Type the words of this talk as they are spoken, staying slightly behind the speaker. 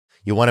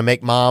You want to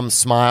make mom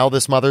smile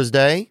this Mother's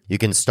Day? You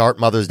can start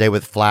Mother's Day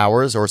with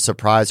flowers or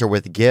surprise her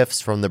with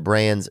gifts from the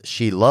brands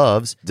she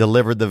loves,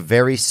 delivered the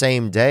very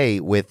same day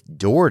with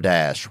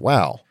DoorDash.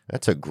 Wow,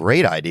 that's a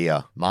great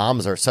idea.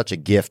 Moms are such a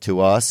gift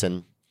to us,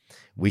 and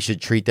we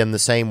should treat them the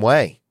same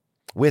way,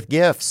 with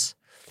gifts,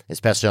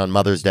 especially on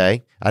Mother's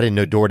Day. I didn't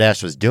know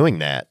DoorDash was doing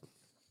that.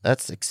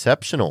 That's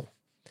exceptional.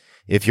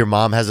 If your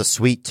mom has a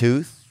sweet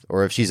tooth,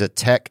 or if she's a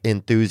tech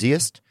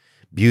enthusiast,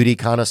 beauty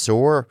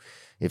connoisseur,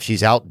 if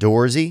she's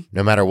outdoorsy,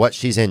 no matter what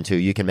she's into,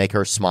 you can make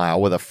her smile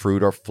with a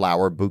fruit or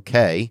flower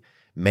bouquet,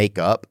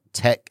 makeup,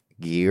 tech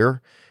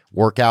gear,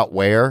 workout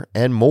wear,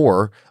 and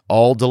more,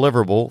 all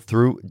deliverable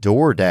through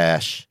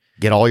DoorDash.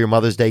 Get all your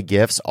Mother's Day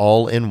gifts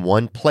all in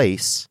one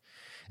place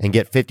and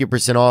get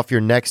 50% off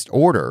your next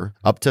order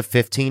up to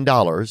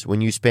 $15 when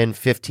you spend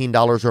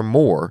 $15 or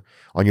more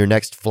on your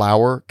next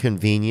flower,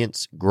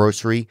 convenience,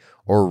 grocery,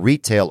 or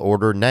retail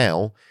order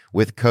now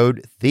with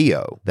code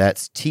THEO.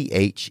 That's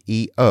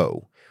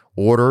THEO.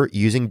 Order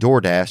using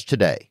DoorDash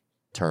today.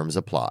 Terms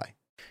apply.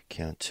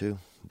 Count two.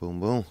 Boom,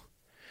 boom.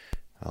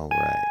 All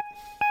right.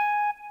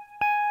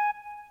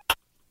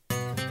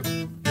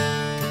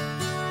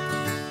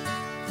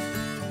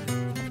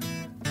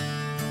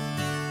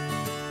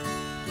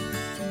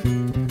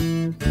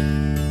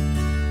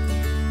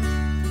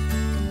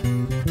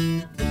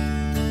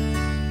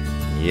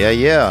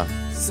 Yeah.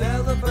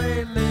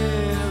 Celebrate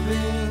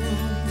living.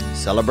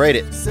 Celebrate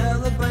it.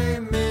 Celebrate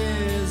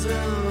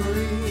misery.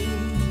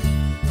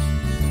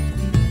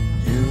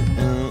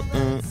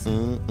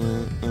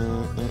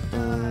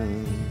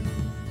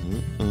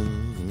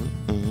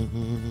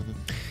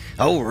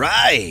 All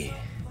right.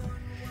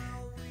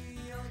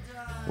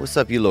 What's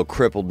up, you little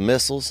crippled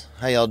missiles?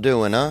 How y'all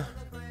doing, huh?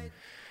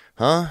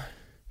 Huh?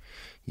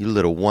 You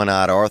little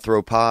one-eyed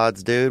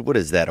arthropods, dude. What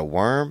is that, a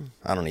worm?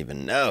 I don't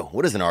even know.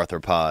 What is an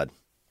arthropod?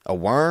 A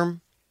worm?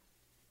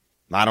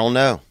 I don't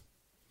know.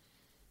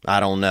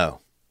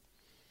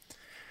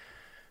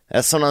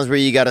 That's sometimes where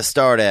you got to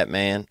start at,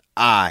 man.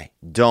 I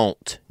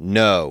don't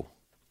know.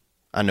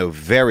 I know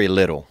very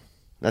little.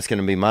 That's going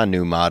to be my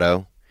new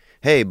motto.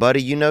 Hey,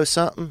 buddy, you know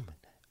something?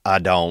 I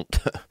don't.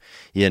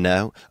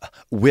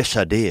 Wish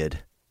I did.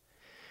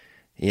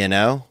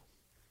 Knowledge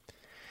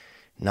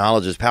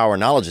is power.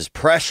 Knowledge is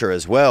pressure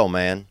as well,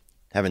 man.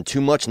 Having too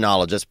much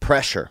knowledge, that's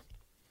pressure.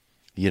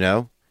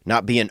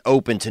 Not being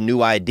open to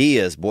new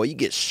ideas, boy, you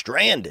get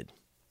stranded.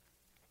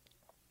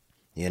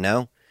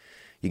 You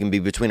can be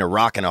between a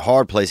rock and a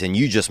hard place, and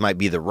you just might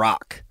be the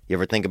rock. You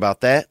ever think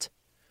about that?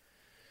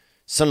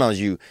 Sometimes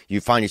you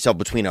find yourself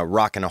between a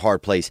rock and a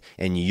hard place,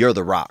 and you're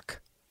the rock.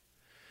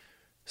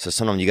 So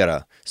sometimes you got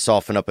to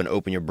soften up and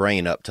open your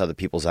brain up to other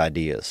people's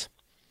ideas.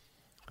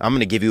 I'm going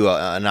to give you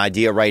an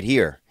idea right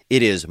here.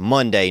 It is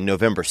Monday,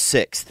 November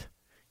 6th,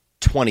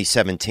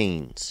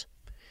 2017.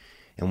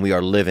 And we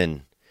are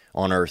living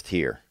on Earth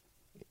here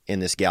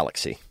in this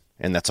galaxy.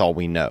 And that's all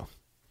we know.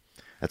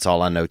 That's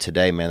all I know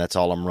today, man. That's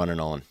all I'm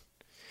running on.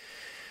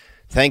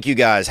 Thank you,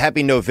 guys.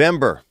 Happy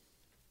November.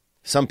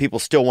 Some people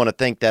still want to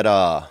think that,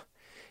 that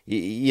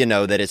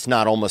it's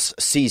not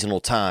almost seasonal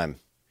time.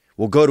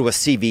 Well, go to a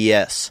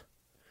CVS,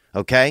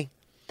 okay?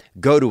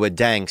 Go to a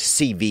dang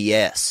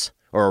CVS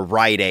or a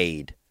Rite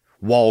Aid,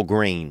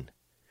 Walgreens,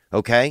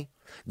 okay?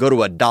 Go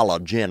to a Dollar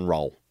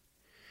General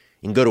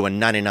and go to a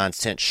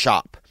 99-cent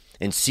shop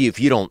and see if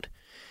you don't,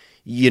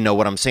 see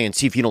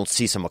if you don't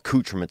see some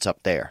accoutrements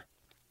up there.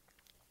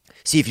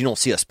 See if you don't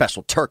see a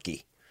special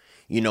turkey,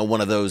 one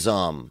of those,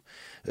 a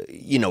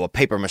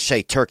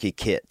papier-mâché turkey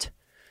kit,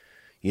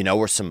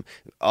 or some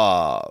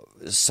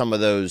of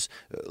those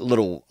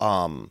little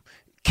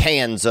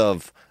cans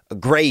of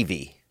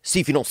gravy.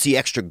 See if you don't see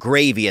extra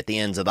gravy at the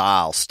ends of the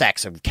aisle,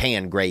 stacks of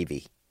canned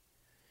gravy.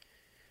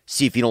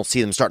 See if you don't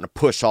see them starting to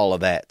push all of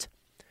that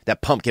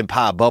pumpkin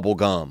pie bubble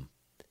gum,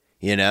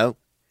 and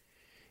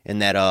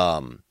that,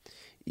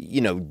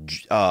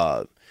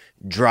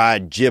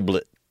 dried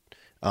giblet,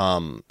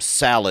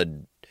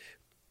 salad,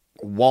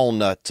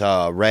 walnut,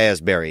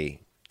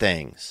 raspberry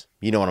things.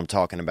 You know what I'm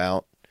talking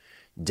about.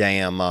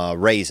 Damn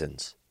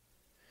raisins.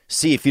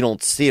 See if they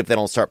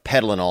don't start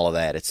peddling all of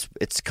that. It's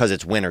because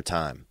it's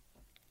wintertime.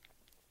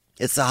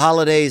 It's the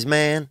holidays,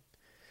 man.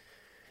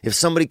 If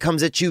somebody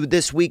comes at you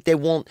this week,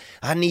 bro,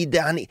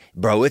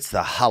 it's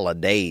the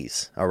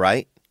holidays, all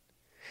right?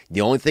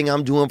 The only thing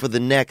I'm doing for the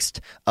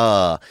next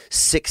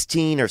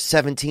 16 or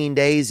 17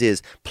 days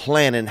is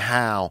planning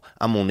how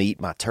I'm going to eat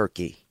my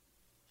turkey.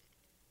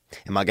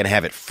 Am I going to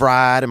have it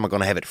fried? Am I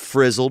going to have it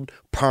frizzled,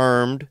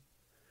 permed?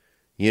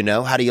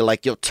 How do you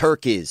like your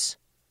turkeys?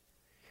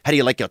 How do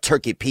you like your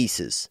turkey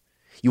pieces?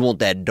 You want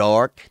that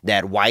dark,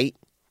 that white,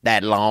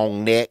 that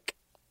long neck?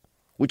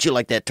 Would you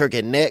like that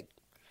turkey neck?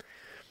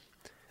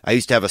 I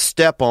used to have a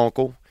step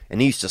uncle,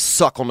 and he used to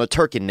suck on the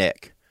turkey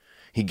neck.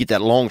 He'd get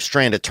that long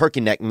strand of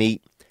turkey neck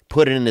meat,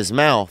 put it in his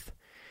mouth,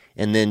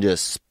 and then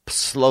just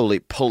slowly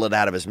pull it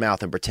out of his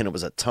mouth and pretend it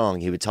was a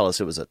tongue. He would tell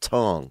us it was a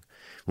tongue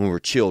when we were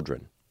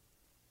children.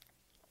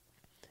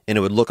 And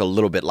it would look a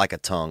little bit like a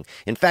tongue.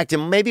 In fact,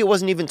 maybe it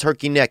wasn't even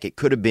turkey neck. It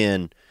could have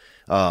been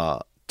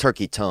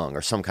turkey tongue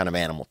or some kind of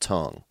animal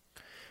tongue.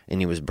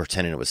 And he was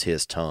pretending it was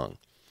his tongue.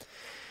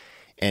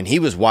 And he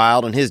was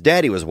wild, and his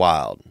daddy was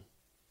wild.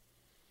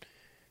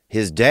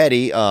 His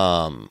daddy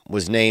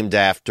was named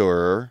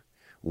after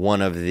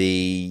one of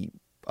the,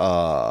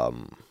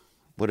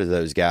 what are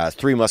those guys?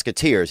 Three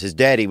Musketeers. His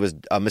daddy was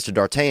Mr.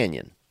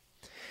 D'Artagnan.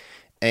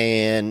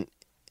 And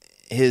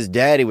his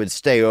daddy would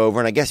stay over,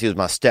 and I guess he was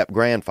my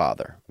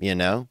step-grandfather, you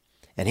know?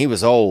 And he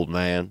was old,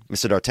 man.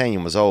 Mr.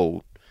 D'Artagnan was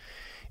old.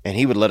 And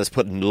he would let us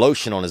put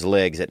lotion on his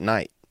legs at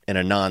night in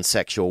a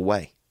non-sexual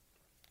way.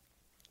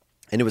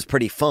 And it was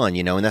pretty fun,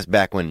 you know, and that's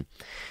back when,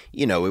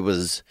 you know, it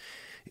was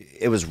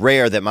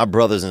rare that my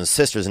brothers and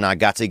sisters and I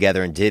got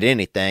together and did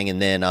anything, and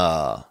then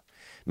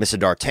Mr.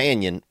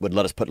 D'Artagnan would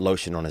let us put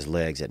lotion on his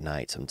legs at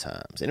night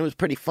sometimes. And it was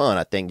pretty fun,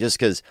 I think, just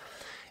because,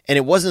 and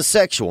it wasn't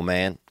sexual,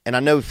 man. And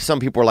I know some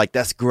people are like,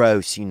 that's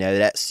gross, you know,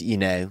 that's, you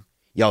know,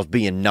 y'all's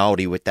being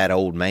naughty with that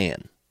old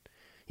man,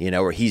 you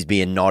know, or he's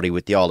being naughty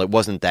with y'all. It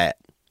wasn't that.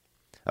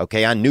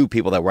 Okay, I knew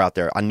people that were out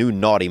there. I knew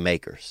naughty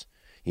makers,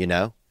 you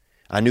know.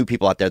 I knew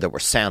people out there that were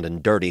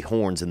sounding dirty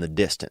horns in the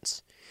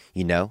distance,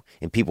 you know,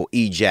 and people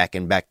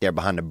e-jacking back there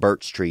behind the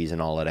birch trees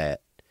and all of that,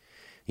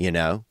 you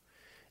know,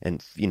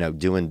 and, you know,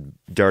 doing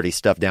dirty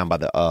stuff down by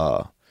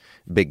the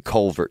big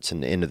culverts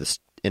and into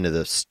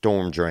the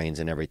storm drains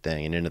and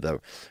everything, and into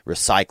the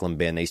recycling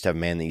bin. They used to have a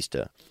man that used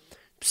to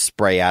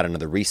spray out into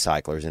the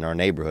recyclers in our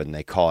neighborhood, and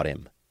they caught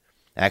him.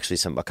 Actually,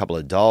 a couple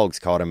of dogs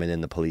caught him, and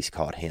then the police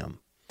caught him.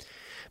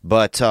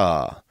 But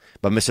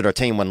Mr.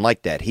 D'Artagnan wasn't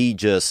like that. He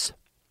just,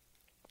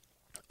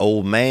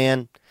 old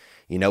man,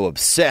 you know,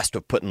 obsessed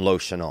with putting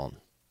lotion on.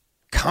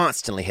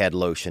 Constantly had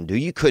lotion,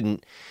 dude. You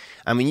could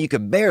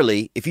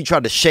barely, if you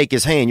tried to shake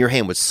his hand, your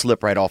hand would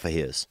slip right off of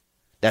his.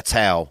 That's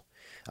how,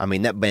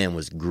 that man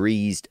was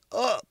greased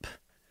up.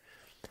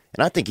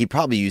 And I think he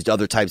probably used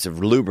other types of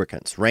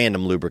lubricants,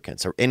 random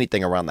lubricants, or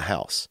anything around the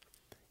house.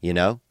 You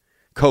know?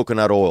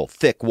 Coconut oil,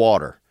 thick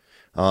water,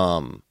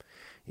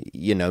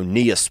 you know,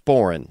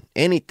 Neosporin,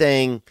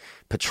 anything,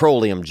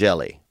 petroleum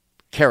jelly,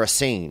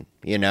 kerosene,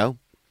 you know.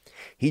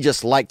 He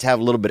just liked to have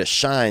a little bit of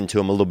shine to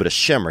him, a little bit of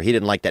shimmer. He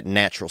didn't like that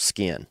natural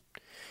skin.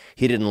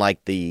 He didn't like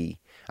I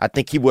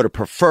think he would have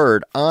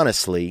preferred,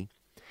 honestly,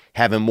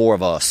 having more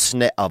of a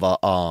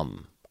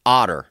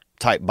otter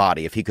type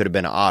body if he could have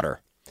been an otter.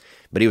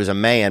 But he was a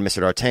man, Mr.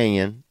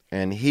 D'Artagnan,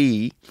 and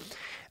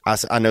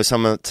I know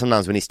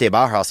sometimes when he stayed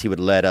by our house, he would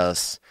let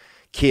us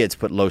kids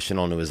put lotion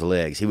onto his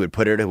legs. He would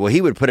put it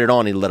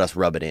on, he'd let us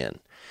rub it in.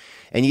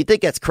 And you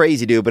think that's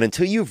crazy, dude, but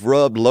until you've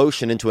rubbed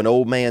lotion into an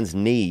old man's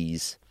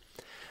knees,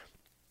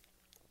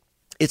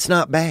 it's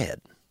not bad.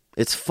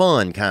 It's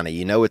fun, kind of,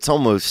 you know. It's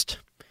almost,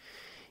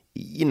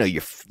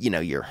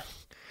 you're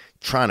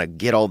trying to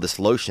get all this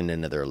lotion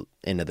into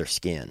their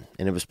skin,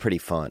 and it was pretty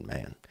fun,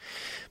 man.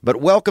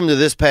 But welcome to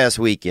this past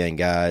weekend,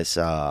 guys.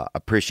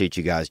 Appreciate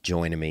you guys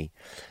joining me.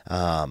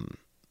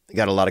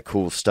 Got a lot of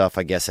cool stuff,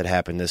 I guess, that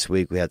happened this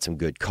week. We had some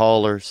good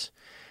callers.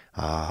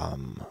 I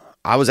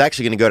was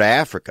actually going to go to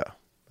Africa.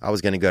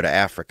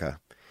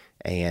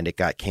 And it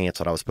got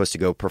canceled. I was supposed to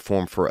go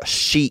perform for a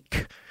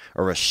sheik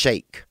or a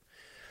sheikh.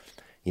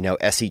 You know,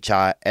 Sheik.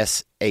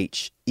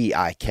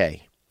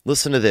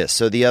 Listen to this.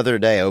 So the other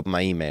day, I opened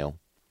my email.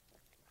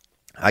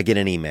 I get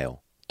an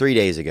email 3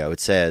 days ago. It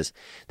says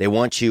they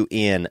want you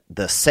in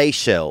the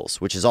Seychelles,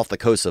 which is off the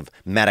coast of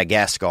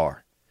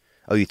Madagascar.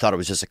 Oh, you thought it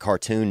was just a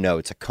cartoon? No,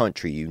 it's a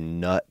country, you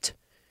nut.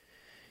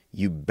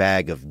 You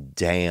bag of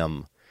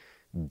damn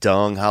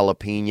dung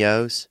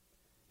jalapenos.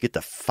 Get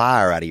the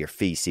fire out of your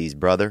feces,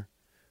 brother.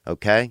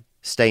 Okay?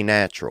 Stay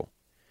natural.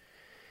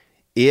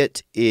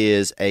 It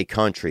is a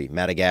country,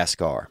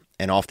 Madagascar.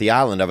 And off the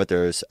island of it,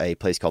 there's a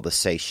place called the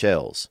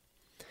Seychelles.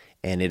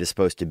 And it is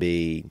supposed to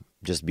be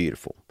just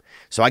beautiful.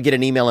 So I get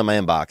an email in my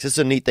inbox. This is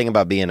a neat thing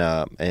about being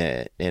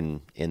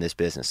in this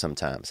business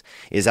sometimes,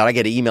 is that I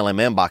get an email in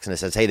my inbox and it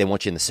says, hey, they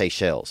want you in the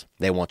Seychelles.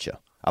 They want you.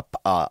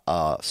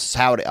 A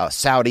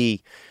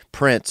Saudi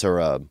prince or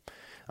a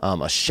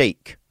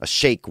sheikh. A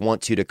sheikh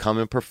wants you to come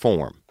and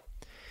perform,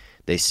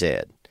 they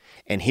said.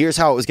 And here's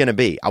how it was going to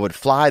be. I would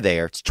fly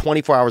there. It's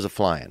 24 hours of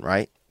flying,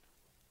 right?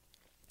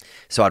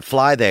 So I'd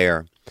fly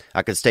there.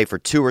 I could stay for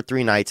 2 or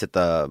 3 nights at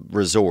the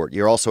resort.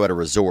 You're also at a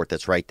resort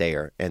that's right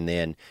there. And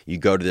then you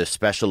go to this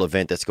special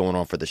event that's going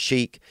on for the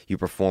sheik. You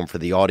perform for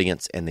the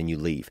audience, and then you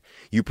leave.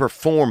 You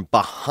perform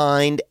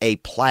behind a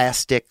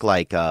plastic, you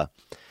ever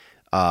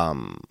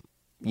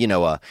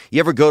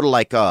go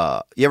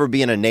to you ever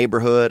be in a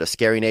neighborhood, a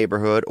scary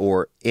neighborhood,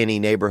 or any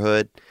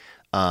neighborhood,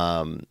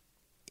 and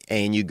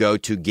you go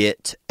to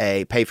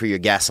pay for your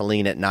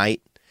gasoline at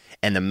night,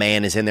 and the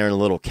man is in there in a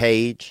little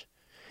cage,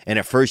 and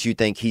at first you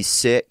think he's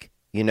sick.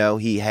 You know,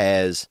 he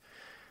has,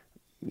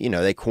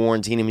 they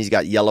quarantine him. He's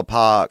got yellow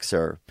pox,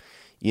 or,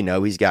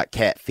 he's got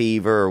cat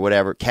fever or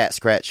whatever, cat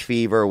scratch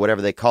fever or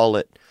whatever they call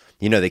it.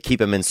 They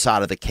keep him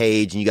inside of the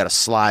cage, and you got to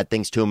slide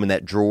things to him in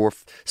that drawer,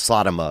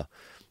 slide him a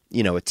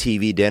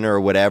TV dinner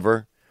or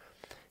whatever,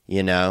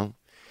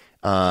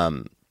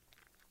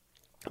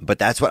 But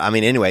that's what,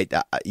 anyway,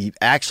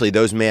 actually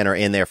those men are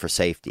in there for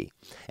safety,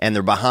 and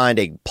they're behind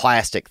a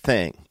plastic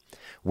thing.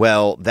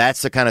 Well,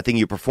 that's the kind of thing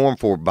you perform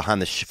for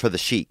for the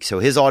sheik. So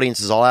his audience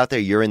is all out there.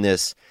 You're in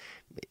this,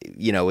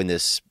 in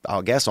this,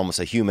 I guess, almost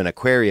a human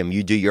aquarium.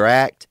 You do your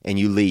act and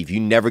you leave. You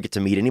never get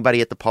to meet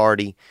anybody at the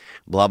party,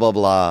 blah, blah,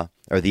 blah,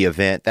 or the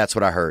event. That's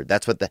what I heard.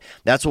 That's what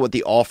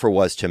the offer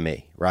was to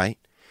me, right?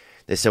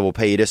 They said, we'll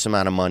pay you this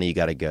amount of money. You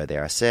got to go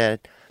there. I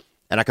said,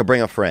 and I could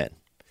bring a friend.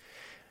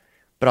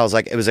 But I was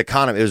like, it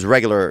was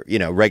regular,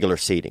 regular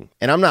seating.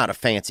 And I'm not a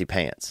fancy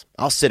pants.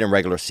 I'll sit in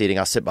regular seating.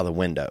 I'll sit by the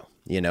window,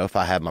 if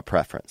I have my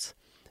preference.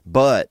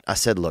 But I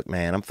said, look,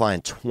 man, I'm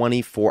flying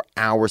 24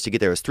 hours to get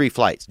there. It was 3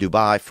 flights,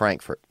 Dubai,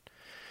 Frankfurt.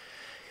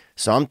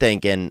 So I'm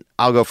thinking,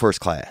 I'll go first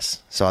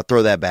class. So I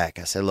throw that back.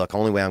 I said, look,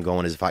 only way I'm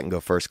going is if I can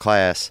go first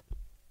class.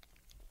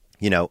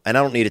 And I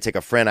don't need to take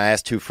a friend. I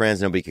asked 2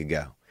 friends, nobody could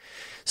go.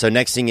 So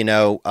next thing you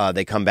know,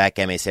 they come back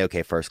at me and say,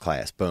 okay, first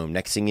class. Boom.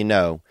 Next thing you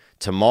know,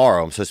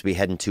 tomorrow I'm supposed to be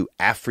heading to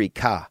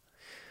Africa.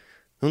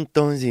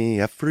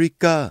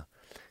 Africa.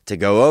 To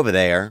go over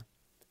there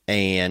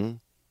and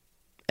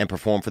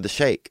perform for the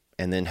sheikh.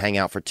 And then hang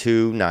out for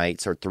 2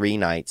 nights or 3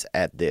 nights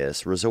at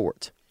this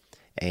resort.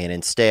 And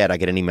instead, I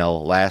get an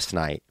email last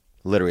night,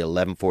 literally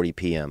 11:40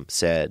 p.m.,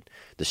 said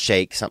the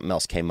sheikh, something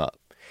else came up.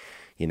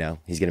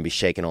 He's going to be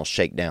shaking on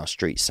Shakedown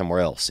Street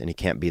somewhere else, and he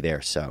can't be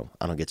there, so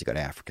I don't get to go to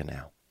Africa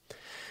now.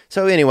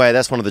 So anyway,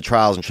 that's one of the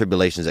trials and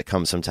tribulations that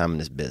come sometime in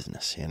this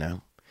business,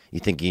 You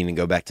think you can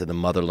go back to the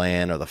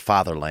motherland or the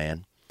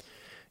fatherland.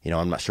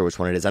 I'm not sure which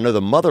one it is. I know the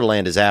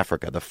motherland is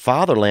Africa. The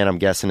fatherland, I'm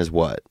guessing, is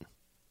what?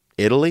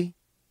 Italy?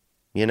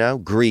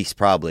 Greece,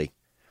 probably.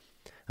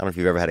 I don't know if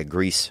you've ever had a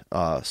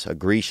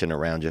Grecian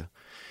around you,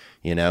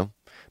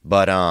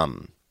 But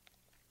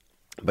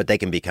they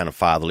can be kind of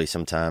fatherly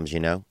sometimes,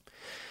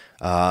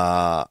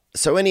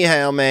 So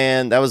anyhow,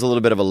 man, that was a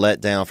little bit of a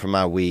letdown for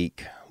my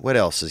week. What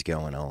else is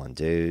going on,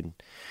 dude?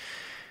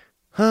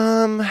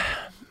 I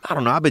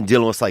don't know. I've been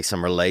dealing with like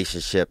some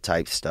relationship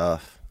type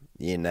stuff,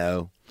 I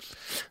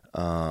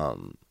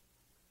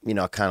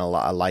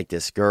like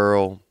this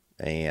girl.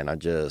 And I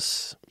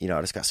just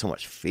got so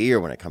much fear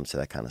when it comes to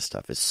that kind of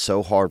stuff. It's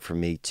so hard for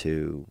me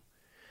to,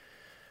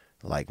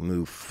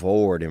 move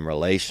forward in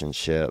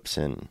relationships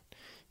and,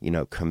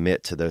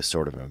 commit to those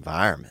sort of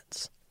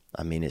environments.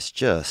 I mean, it's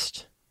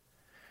just,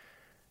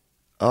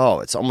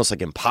 it's almost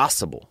like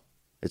impossible.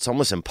 It's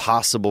almost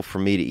impossible for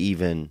me to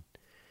even,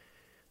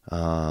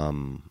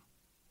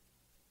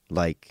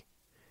 make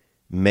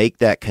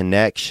that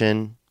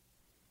connection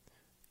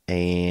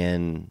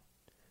and,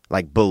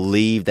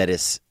 believe that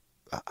it's,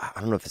 I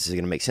don't know if this is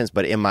going to make sense,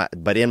 but in my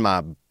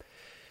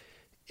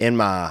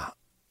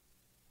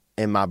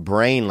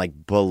brain,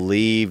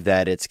 believe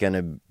that it's going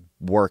to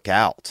work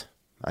out,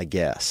 I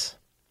guess.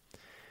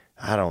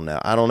 I don't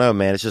know,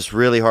 man. It's just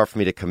really hard for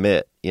me to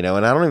commit, and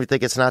I don't even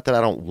think it's not that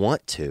I don't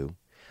want to.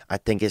 I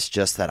think it's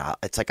just that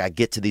it's like I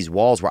get to these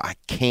walls where I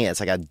can't.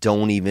 It's like I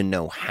don't even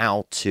know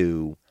how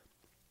to,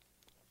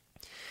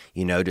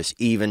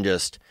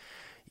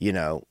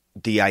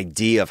 the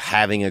idea of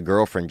having a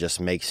girlfriend just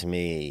makes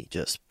me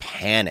just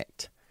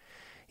panicked.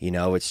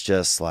 It's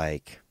just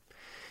like,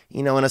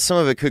 and some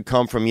of it could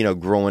come from,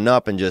 growing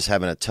up and just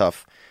having a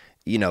tough,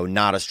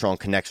 not a strong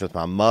connection with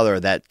my mother.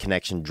 That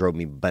connection drove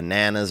me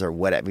bananas or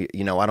whatever.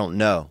 I don't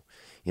know.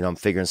 I'm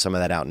figuring some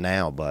of that out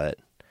now, but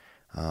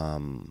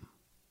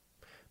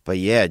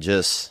yeah,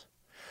 just,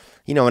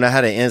 and I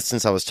had an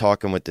instance, I was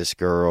talking with this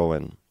girl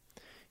and,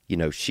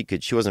 she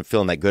wasn't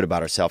feeling that good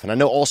about herself. And I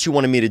know all she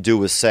wanted me to do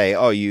was say,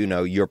 oh,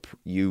 you're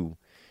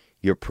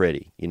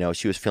pretty.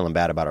 She was feeling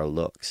bad about her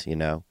looks,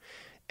 and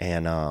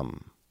I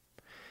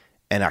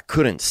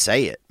couldn't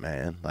say it,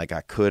 man. I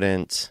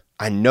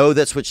know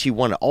that's what she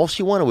wanted. All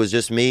she wanted was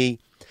just me.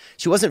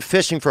 She wasn't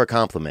fishing for a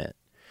compliment,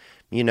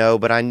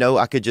 but I know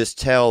I could just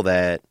tell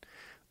that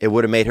it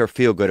would have made her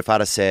feel good if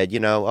I'd have said,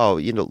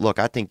 look,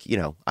 I think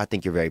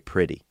you're very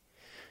pretty.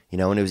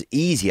 And it was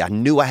easy. I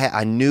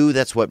knew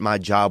that's what my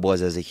job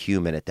was as a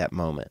human at that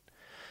moment.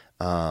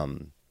 But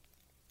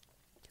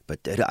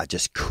I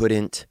just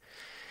couldn't.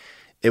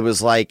 It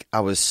was like I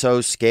was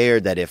so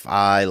scared that if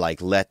I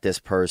let this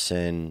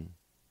person,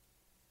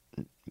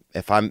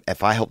 if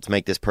I helped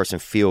make this person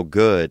feel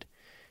good,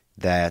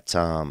 that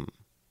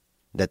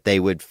that they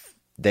would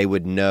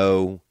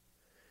know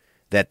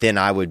that then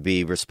I would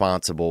be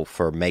responsible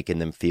for making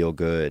them feel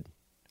good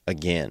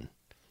again.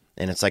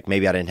 And it's like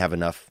maybe I didn't have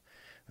enough.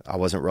 I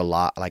wasn't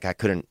I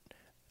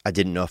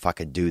didn't know if I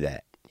could do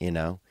that,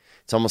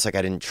 It's almost like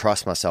I didn't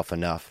trust myself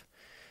enough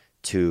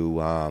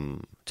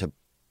to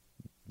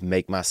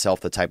make myself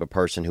the type of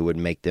person who would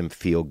make them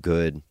feel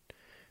good,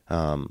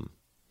 again.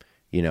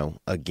 I don't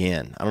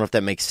know if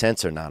that makes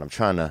sense or not. I'm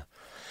trying to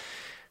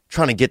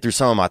get through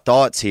some of my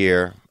thoughts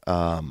here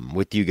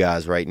with you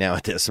guys right now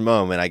at this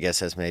moment. I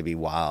guess that's maybe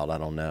wild. I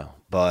don't know.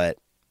 But,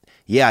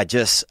 yeah, I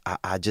just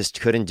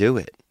couldn't do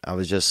it. I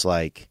was just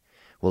like,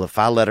 well, if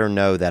I let her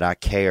know that I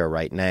care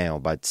right now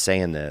by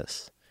saying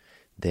this,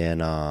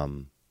 then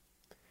I'm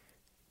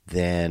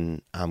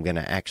going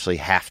to actually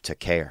have to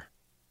care,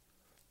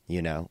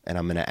 and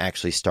I'm going to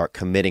actually start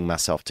committing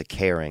myself to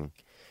caring,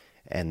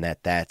 and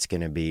that's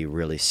going to be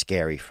really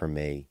scary for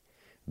me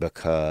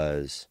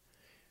because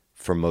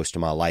for most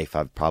of my life,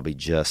 I've probably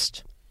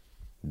just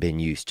been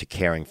used to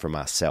caring for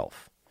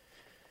myself.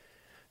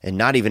 And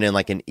not even in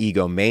like an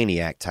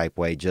egomaniac type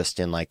way, just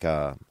in like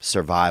a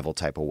survival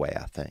type of way,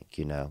 I think,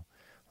 you know.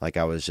 Like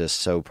I was just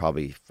so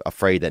probably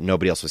afraid that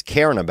nobody else was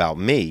caring about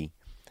me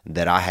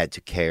that I had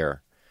to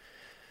care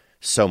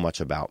so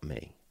much about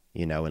me,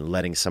 you know, and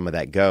letting some of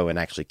that go and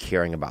actually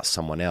caring about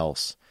someone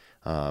else.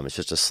 It's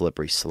just a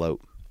slippery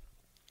slope.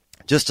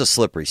 Just a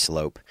slippery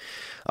slope.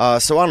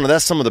 So I don't know,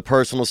 that's some of the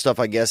personal stuff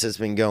I guess that's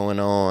been going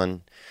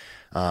on.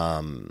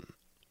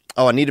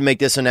 I need to make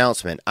this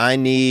announcement. I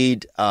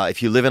need,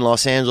 if you live in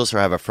Los Angeles or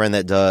have a friend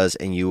that does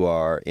and you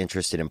are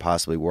interested in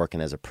possibly working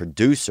as a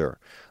producer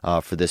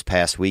for this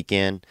past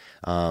weekend,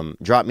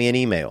 drop me an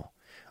email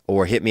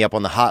or hit me up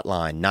on the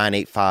hotline,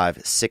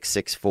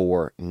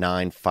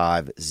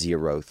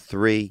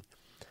 985-664-9503,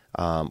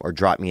 or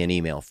drop me an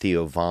email,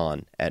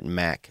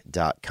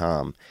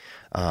 theovon@mac.com.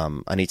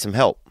 I need some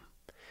help.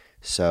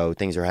 So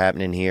things are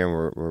happening here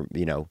and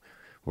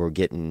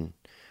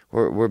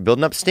we're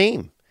building up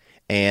steam.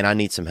 And I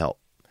need some help.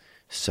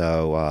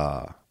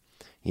 So,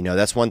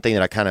 that's one thing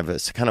that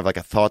it's kind of like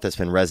a thought that's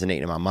been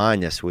resonating in my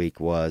mind this week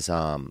was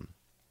the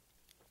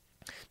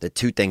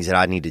two things that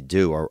I need to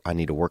do are I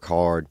need to work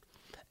hard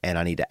and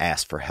I need to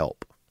ask for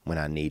help when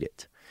I need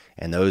it.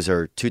 And those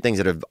are two things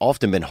that have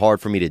often been hard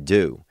for me to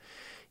do.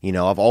 You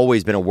know, I've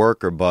always been a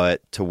worker,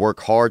 but to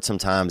work hard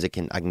sometimes I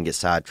can get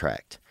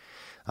sidetracked.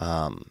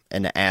 And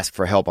to ask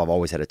for help, I've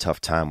always had a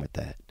tough time with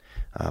that.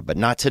 But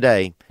not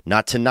today,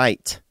 not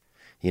tonight.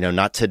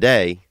 Not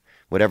today,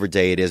 whatever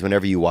day it is,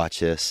 whenever you watch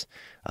this.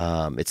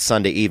 It's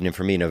Sunday evening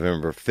for me,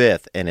 November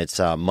 5th, and it's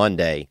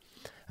Monday,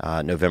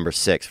 November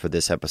 6th for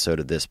this episode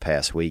of This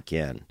Past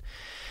Weekend.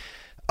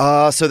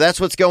 So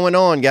that's what's going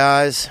on,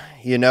 guys.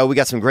 We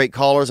got some great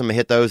callers. I'm going to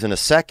hit those in a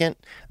second.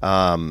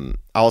 I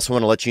also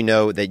want to let you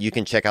know that you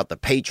can check out the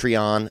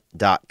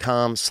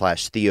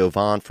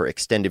patreon.com/TheoVon for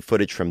extended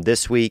footage from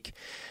this week.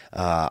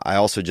 I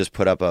also just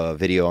put up a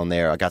video on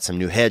there. I got some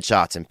new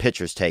headshots and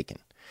pictures taken.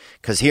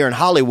 Because here in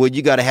Hollywood,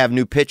 you got to have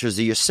new pictures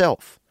of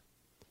yourself.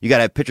 You got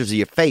to have pictures of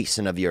your face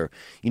and of your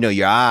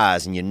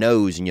eyes and your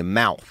nose and your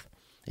mouth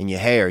and your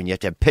hair. And you have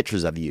to have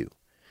pictures of you.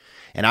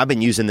 And I've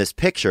been using this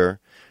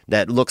picture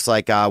that looks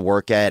like I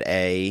work at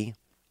a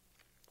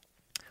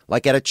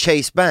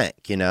Chase Bank,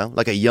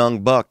 like a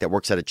young buck that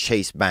works at a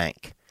Chase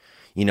Bank,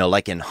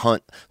 like in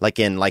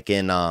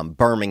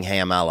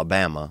Birmingham,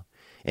 Alabama,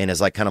 and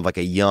is like kind of like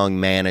a young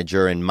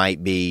manager and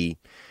might be,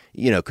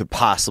 could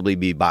possibly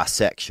be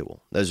bisexual.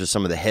 Those are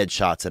some of the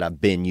headshots that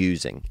I've been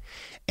using.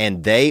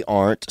 And they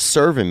aren't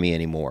serving me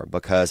anymore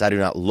because I do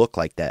not look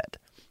like that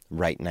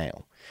right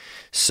now.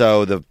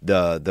 So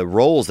the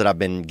roles that I've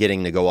been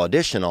getting to go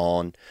audition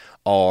on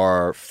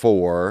are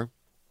for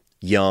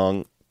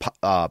young,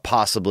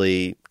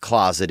 possibly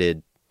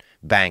closeted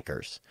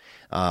bankers.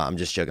 I'm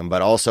just joking.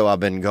 But also I've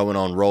been going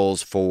on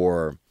roles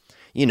for,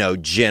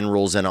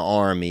 generals in an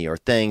army or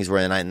things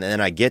where, and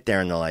then I get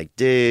there and they're like,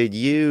 dude,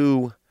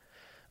 you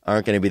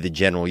aren't going to be the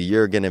general.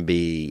 You're going to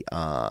be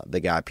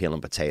the guy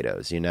peeling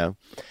potatoes,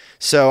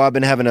 So I've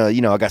been having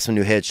I got some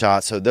new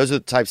headshots. So those are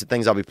the types of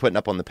things I'll be putting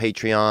up on the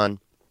Patreon.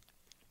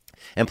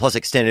 And plus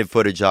extended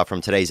footage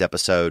from today's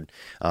episode.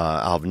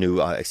 I'll have new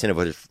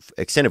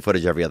extended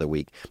footage every other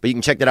week. But you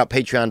can check that out,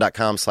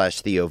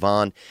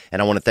 patreon.com/TheoVon.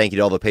 And I want to thank you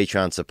to all the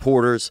Patreon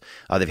supporters.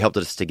 They've helped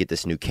us to get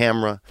this new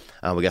camera.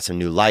 We got some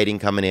new lighting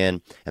coming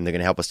in. And they're going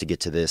to help us to get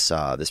to this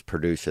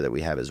producer that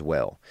we have as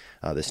well,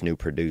 this new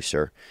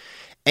producer.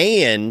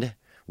 And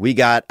we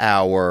got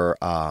our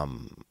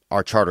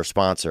charter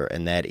sponsor,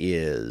 and that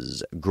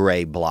is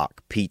Gray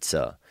Block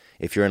Pizza.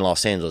 If you're in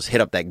Los Angeles,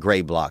 hit up that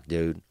Gray Block,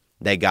 dude.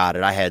 They got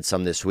it. I had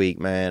some this week,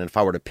 man. If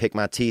I were to pick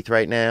my teeth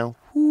right now,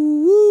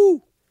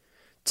 whoo,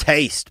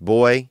 taste,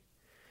 boy.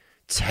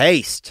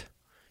 Taste.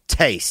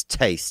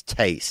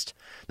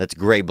 That's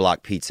Gray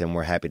Block Pizza, and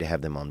we're happy to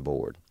have them on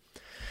board.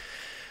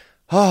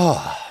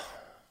 Oh,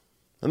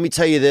 let me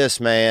tell you this,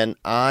 man.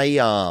 I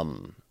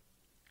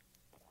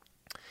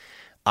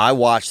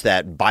watched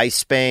that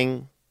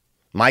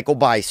Michael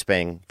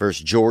Bisping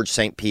versus George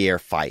St. Pierre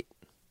fight.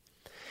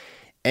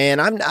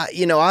 And I'm not,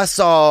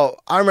 I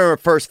remember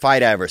the first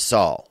fight I ever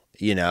saw,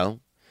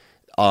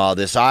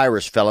 this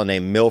Irish fella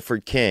named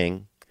Milford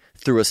King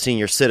threw a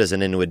senior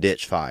citizen into a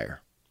ditch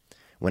fire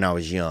when I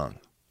was young.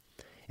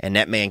 And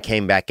that man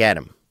came back at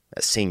him,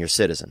 a senior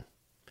citizen,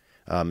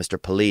 Mr.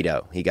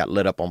 Polito. He got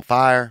lit up on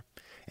fire,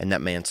 and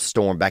that man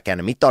stormed back at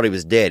him. He thought he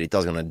was dead. He thought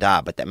he was going to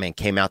die, but that man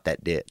came out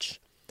that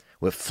ditch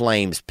with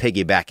flames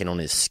piggybacking on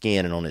his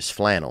skin and on his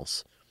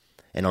flannels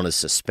and on his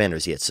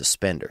suspenders. He had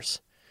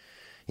suspenders.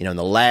 And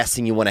the last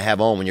thing you want to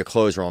have on when your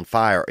clothes are on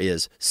fire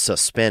is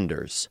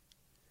suspenders,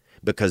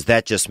 because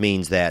that just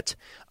means that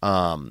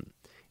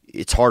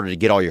it's harder to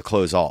get all your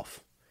clothes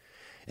off.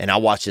 And I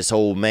watched this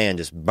old man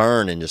just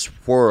burn and just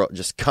whirl,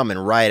 just coming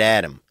right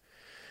at him,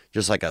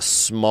 just like a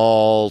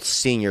small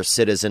senior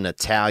citizen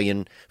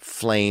Italian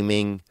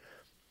flaming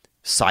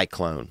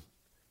cyclone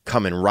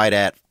coming right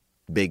at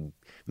big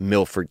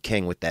Milford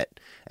King with that.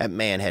 That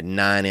man had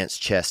 9-inch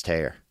chest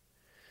hair.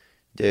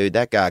 Dude,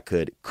 that guy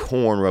could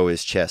cornrow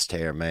his chest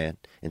hair, man.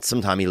 And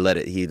sometime he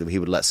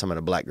would let some of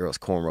the black girls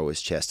cornrow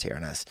his chest hair,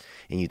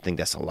 and you'd think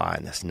that's a lie,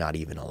 and that's not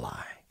even a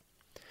lie.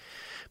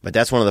 But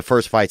that's one of the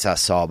first fights I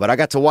saw. But I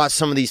got to watch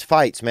some of these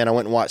fights, man. I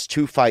went and watched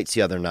 2 fights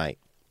the other night.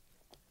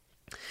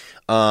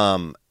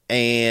 And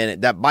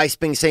that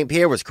Bisping St.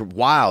 Pierre was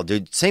wild,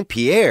 dude. St.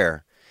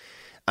 Pierre,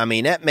 I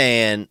mean, that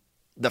man,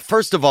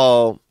 first of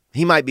all,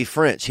 he might be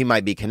French, he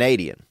might be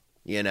Canadian,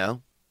 you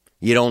know?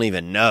 You don't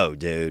even know,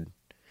 dude.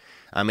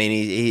 I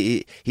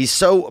mean, he's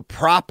so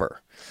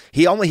proper.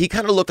 He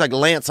kind of looked like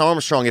Lance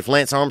Armstrong if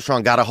Lance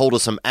Armstrong got a hold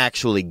of some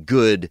actually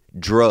good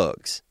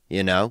drugs,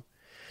 you know?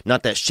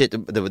 Not that shit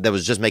that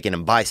was just making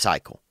him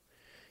bicycle,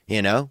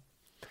 you know?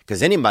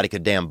 Because anybody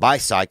could damn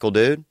bicycle,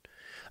 dude.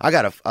 I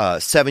got a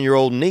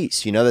 7-year-old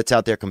niece, you know, that's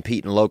out there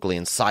competing locally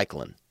and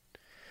cycling.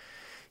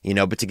 You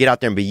know, but to get out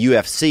there and be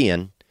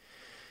UFCing,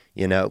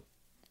 you know,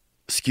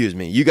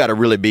 you got to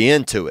really be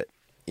into it,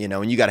 you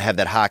know, and you got to have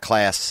that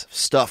high-class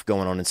stuff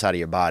going on inside of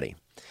your body.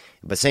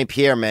 But St.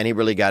 Pierre, man, he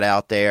really got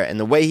out there. And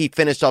the way he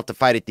finished off the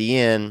fight at the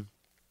end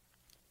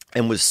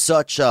and was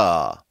so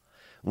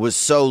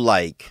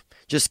like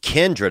just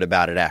kindred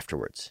about it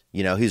afterwards.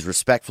 You know, he's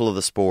respectful of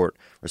the sport,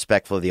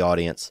 respectful of the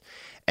audience.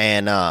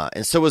 And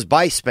so was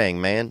Bisping,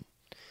 man.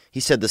 He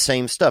said the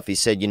same stuff. He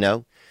said, you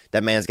know,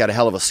 that man's got a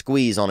hell of a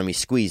squeeze on him. He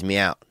squeezed me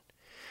out.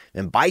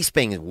 And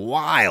Bisping is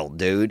wild,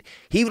 dude.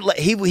 He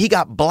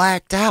got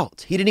blacked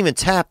out. He didn't even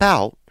tap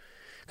out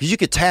because you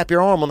could tap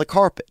your arm on the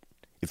carpet.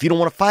 If you don't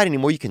want to fight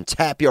anymore, you can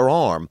tap your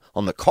arm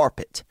on the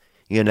carpet,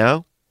 you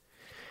know?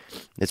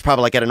 It's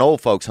probably like at an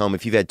old folks' home.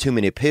 If you've had too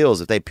many pills,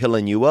 if they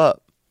pilling you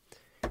up,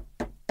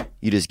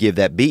 you just give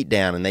that beat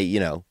down and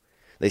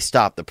they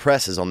stop the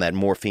presses on that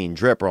morphine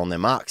drip or on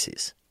them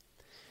oxys.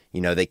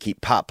 You know, they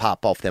keep pop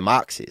off them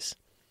oxys.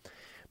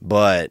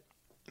 But,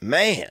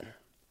 man,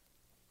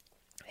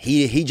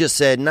 he just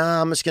said,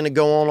 nah, I'm just going to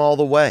go on all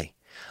the way.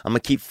 I'm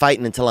going to keep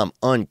fighting until I'm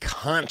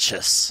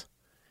unconscious.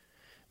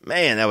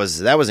 Man, that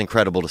was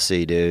incredible to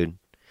see, dude.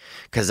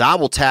 Because I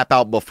will tap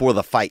out before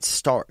the fight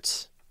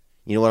starts.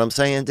 You know what I'm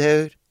saying,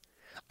 dude?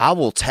 I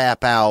will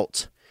tap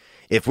out.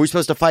 If we're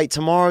supposed to fight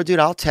tomorrow, dude,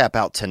 I'll tap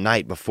out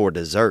tonight before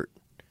dessert.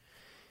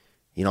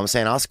 You know what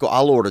I'm saying?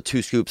 I'll order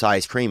 2 scoops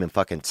ice cream and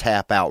fucking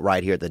tap out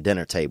right here at the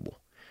dinner table.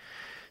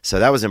 So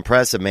that was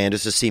impressive, man,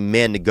 just to see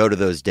men to go to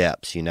those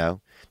depths, you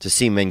know? To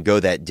see men go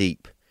that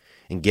deep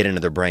and get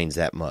into their brains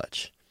that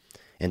much.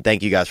 And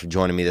thank you guys for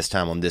joining me this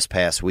time on this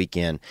past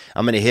weekend.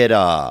 I'm going to hit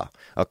a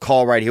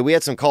call right here. We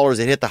had some callers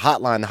that hit the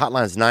hotline. The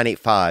hotline is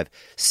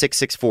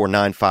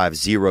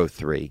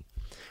 985-664-9503.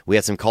 We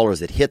had some callers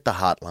that hit the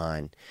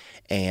hotline.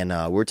 And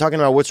we were talking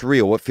about what's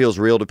real, what feels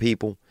real to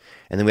people.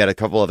 And then we had a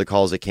couple other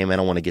calls that came in.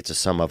 I want to get to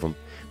some of them.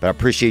 But I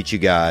appreciate you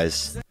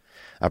guys.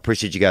 I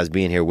appreciate you guys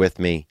being here with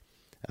me.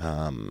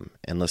 And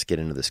let's get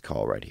into this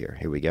call right here.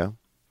 Here we go.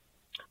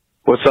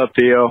 What's up,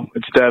 Theo?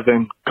 It's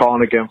Devin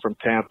calling again from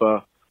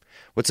Tampa.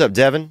 What's up,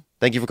 Devin?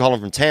 Thank you for calling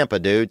from Tampa,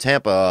 dude.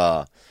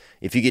 Tampa,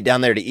 if you get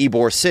down there to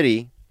Ybor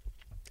City,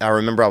 I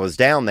remember I was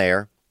down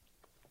there,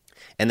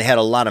 and they had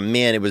a lot of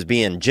men. It was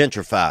being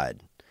gentrified.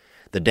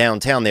 The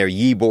downtown there,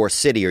 Ybor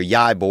City, or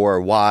Ybor,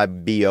 or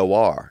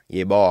Y-B-O-R,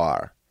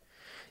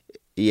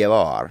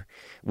 Ybor,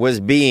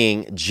 was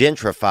being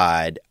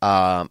gentrified,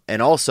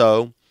 and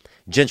also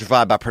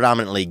gentrified by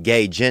predominantly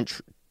gay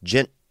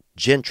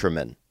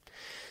gentrymen.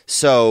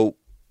 So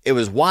it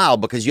was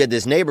wild because you had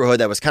this neighborhood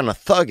that was kind of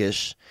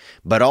thuggish,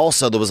 but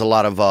also there was a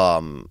lot of,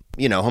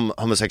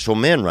 homosexual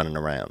men running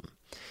around,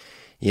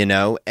 you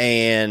know,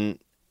 and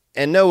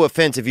no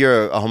offense if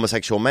you're a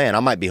homosexual man, I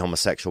might be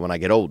homosexual when I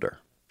get older,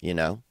 you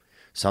know,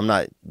 so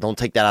don't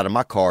take that out of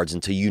my cards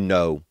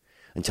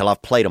until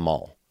I've played them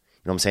all.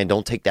 You know what I'm saying?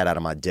 Don't take that out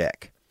of my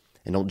deck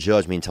and don't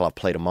judge me until I've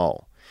played them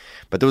all.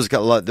 But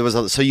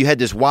so you had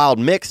this wild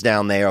mix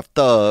down there of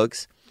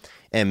thugs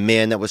and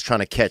men that was trying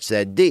to catch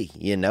that D,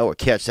 you know, or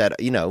catch that,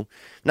 you know,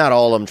 not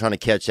all of them trying to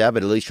catch that,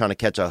 but at least trying to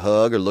catch a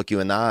hug or look you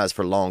in the eyes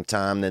for a long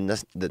time, then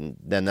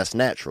that's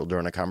natural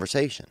during a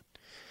conversation.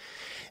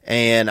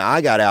 And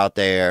I got out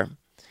there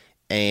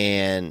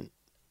and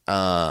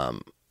I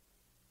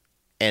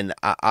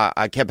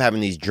kept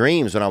having these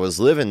dreams when I was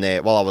living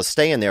there, while I was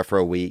staying there for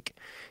a week,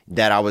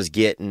 that I was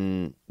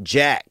getting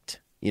jacked,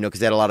 you know,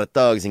 because they had a lot of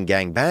thugs and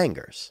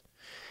gangbangers.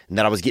 And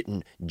that I was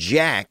getting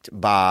jacked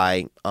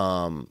by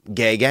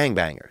gay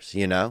gangbangers,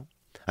 you know?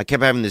 I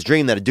kept having this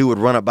dream that a dude would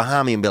run up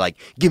behind me and be like,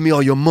 give me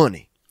all your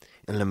money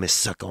and let me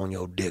suck on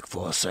your dick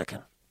for a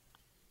second,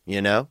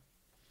 you know?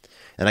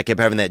 And I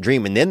kept having that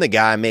dream. And then the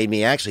guy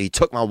he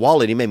took my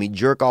wallet. He made me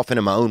jerk off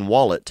into my own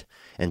wallet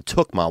and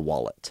took my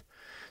wallet.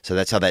 So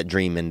that's how that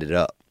dream ended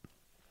up.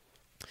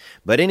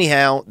 But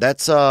anyhow,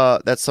 that's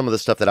some of the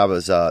stuff that I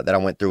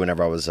went through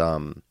whenever I was,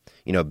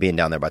 being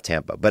down there by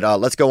Tampa. But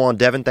let's go on,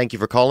 Devin. Thank you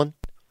for calling.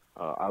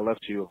 I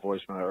left you a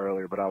voicemail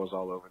earlier, but I was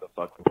all over the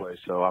fucking place,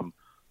 so I'm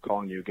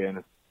calling you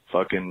again,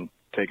 fucking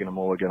taking a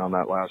mulligan on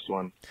that last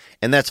one.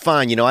 And that's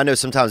fine. You know, I know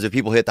sometimes if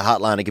people hit the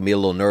hotline, it can be a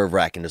little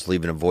nerve-wracking just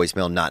leaving a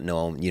voicemail, not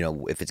knowing, you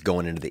know, if it's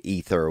going into the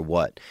ether or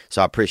what.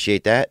 So I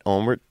appreciate that.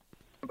 Onward.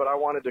 But I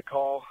wanted to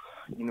call,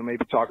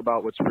 maybe talk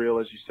about what's real,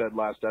 as you said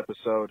last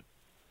episode.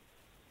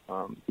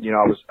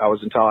 I was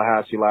in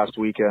Tallahassee last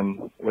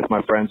weekend with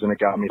my friends, and it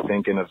got me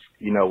thinking of,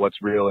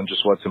 what's real and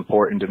just what's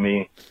important to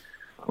me.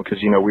 Because,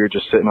 we were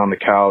just sitting on the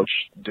couch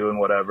doing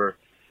whatever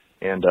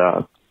and,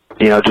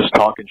 just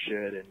talking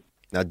shit. And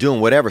now,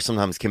 doing whatever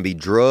sometimes can be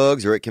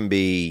drugs, or it can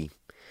be,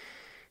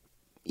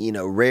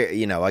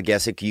 rare. I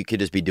guess you could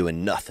just be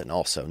doing nothing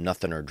also,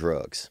 nothing or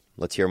drugs.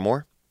 Let's hear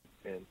more.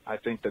 And I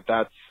think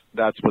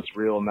that's what's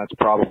real, and that's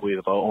probably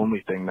the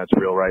only thing that's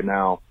real right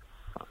now.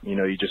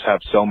 You just have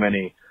so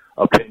many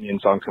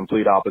opinions on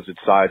complete opposite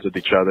sides of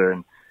each other,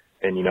 and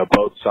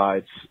both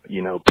sides,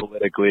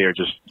 politically or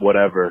just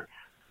whatever,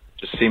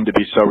 just seem to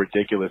be so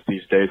ridiculous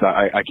these days.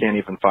 I can't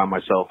even find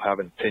myself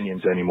having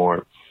opinions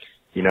anymore.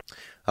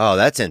 Oh,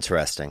 that's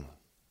interesting.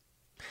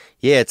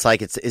 Yeah, it's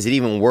like, is it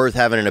even worth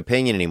having an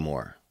opinion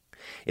anymore?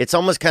 It's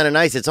almost kind of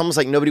nice. It's almost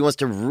like nobody wants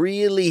to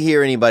really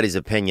hear anybody's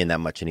opinion that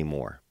much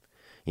anymore.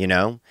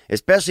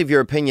 Especially if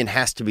your opinion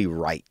has to be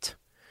right.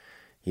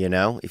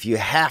 If you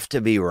have to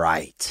be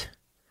right.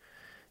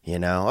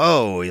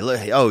 Oh,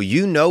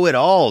 you know it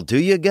all, do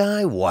you,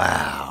 guy?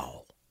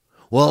 Wow.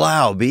 Well,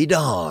 I'll be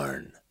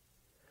darned.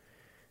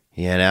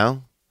 Yeah,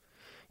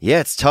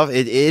 it's tough.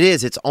 It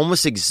is. It's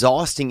almost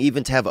exhausting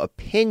even to have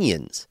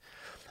opinions.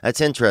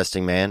 That's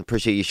interesting, man.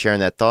 Appreciate you sharing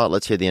that thought.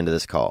 Let's hear the end of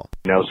this call.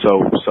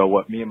 So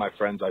what me and my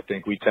friends, I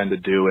think we tend to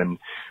do and,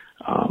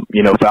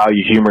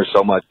 value humor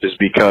so much is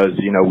because,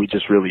 we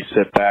just really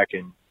sit back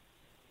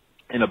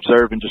and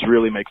observe and just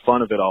really make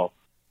fun of it all.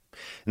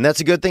 And that's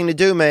a good thing to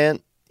do,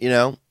 man.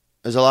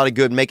 There's a lot of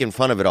good making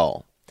fun of it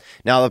all.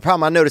 Now, the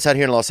problem I notice out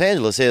here in Los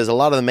Angeles is a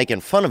lot of them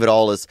making fun of it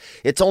all is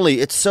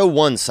it's so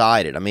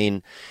one-sided. I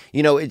mean,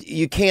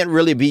 you can't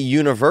really be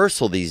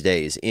universal these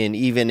days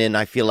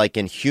I feel like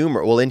in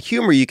humor. Well, in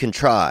humor you can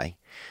try,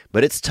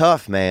 but it's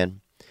tough,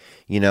 man.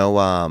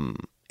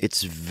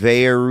 It's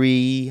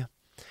very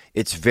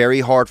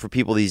hard for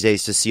people these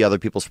days to see other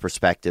people's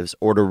perspectives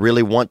or to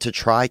really want to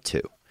try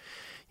to.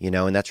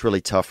 And that's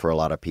really tough for a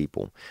lot of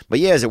people. But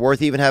yeah, is it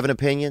worth even having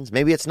opinions?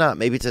 Maybe it's not.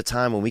 Maybe it's a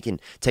time when we can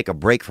take a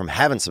break from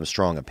having some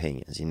strong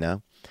opinions,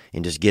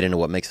 and just get into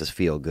what makes us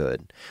feel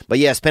good. But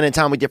yeah, spending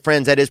time with your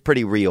friends, that is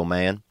pretty real,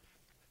 man.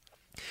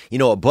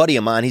 A buddy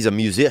of mine, he's a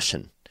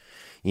musician.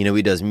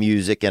 He does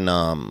music, and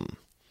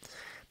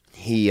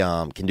he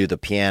can do the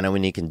piano,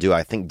 and he can do,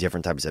 I think,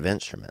 different types of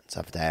instruments.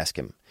 I have to ask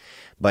him.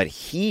 But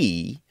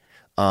he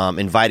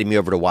invited me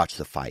over to watch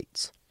the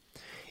fights.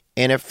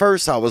 And at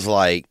first I was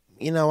like,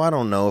 I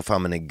don't know if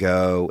I'm going to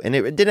go. And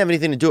it didn't have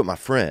anything to do with my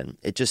friend.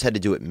 It just had to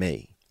do with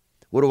me.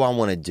 What do I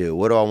want to do?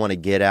 What do I want to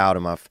get out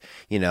of my,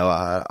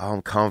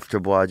 I'm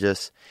comfortable.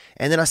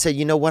 And then I said,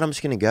 you know what? I'm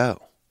just going to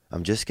go.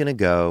 I'm just going to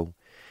go.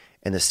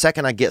 And the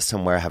second I get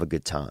somewhere, I have a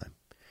good time.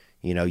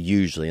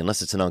 Usually,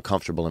 unless it's an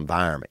uncomfortable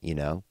environment,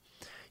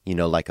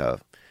 like a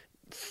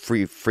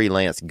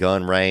freelance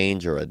gun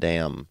range or a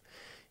damn,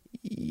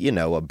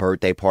 a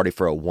birthday party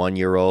for a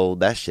 1-year-old.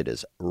 That shit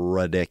is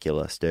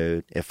ridiculous,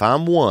 dude. If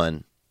I'm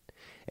one,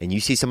 and you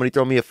see somebody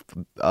throw me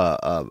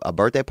a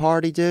birthday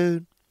party,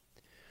 dude,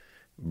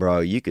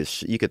 bro, you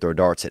could throw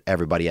darts at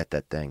everybody at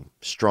that thing.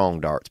 Strong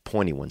darts,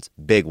 pointy ones,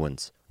 big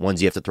ones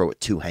you have to throw with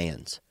 2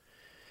 hands.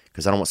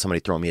 Because I don't want somebody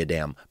throwing me a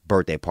damn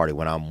birthday party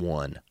when I'm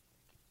 1.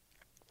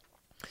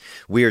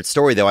 Weird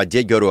story, though. I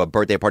did go to a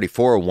birthday party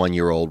for a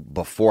 1-year-old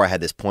before I had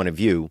this point of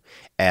view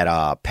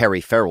at Perry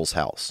Farrell's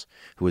house,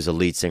 who was the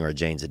lead singer of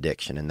Jane's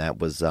Addiction, and that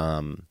was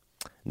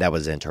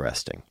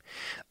interesting.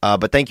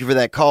 But thank you for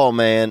that call,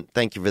 man.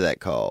 Thank you for that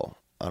call.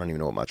 I don't even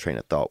know what my train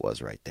of thought was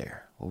right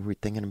there. What were we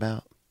thinking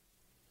about?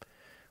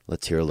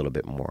 Let's hear a little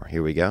bit more.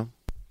 Here we go.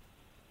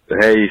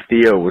 Hey,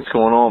 Theo, what's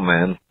going on,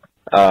 man?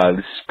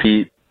 This is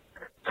Pete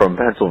from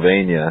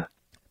Pennsylvania.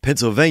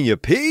 Pennsylvania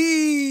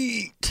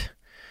Pete!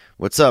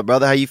 What's up,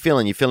 brother? How you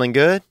feeling? You feeling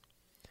good?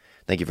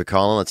 Thank you for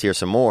calling. Let's hear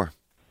some more.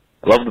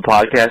 I love the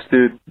podcast,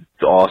 dude.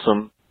 It's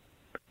awesome.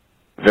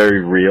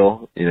 Very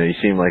real. You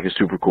seem like a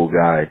super cool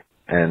guy.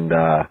 And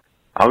I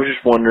was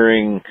just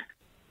wondering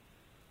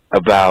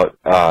about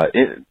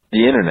the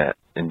internet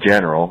in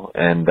general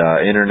and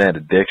internet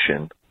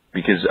addiction,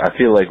 because I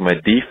feel like my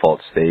default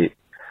state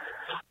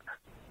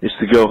is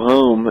to go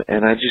home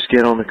and I just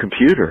get on the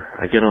computer.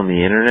 I get on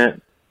the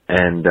internet,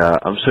 and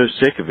I'm so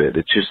sick of it.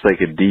 It's just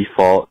like a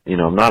default.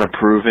 I'm not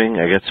improving.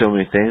 I got so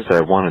many things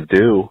that I want to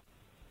do,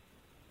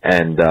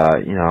 and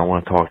I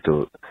want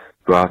to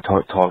go out,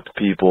 talk to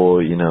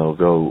people.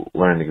 Go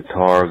learn the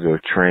guitar, go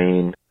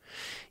train.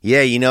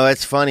 Yeah,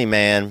 it's funny,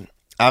 man.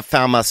 I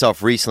found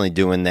myself recently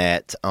doing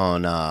that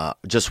on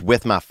just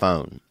with my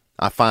phone.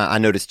 I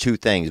noticed 2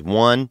 things.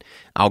 1,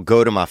 I'll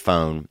go to my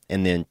phone,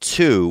 and then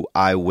 2,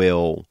 I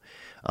will,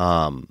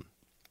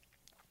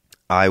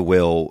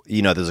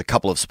 there's a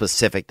couple of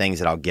specific things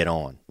that I'll get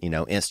on,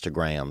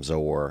 Instagrams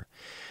or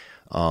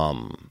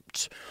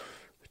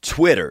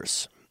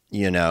Twitters,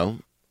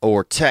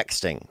 or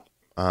texting.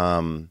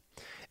 And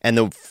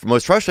the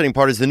most frustrating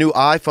part is the new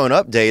iPhone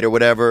update or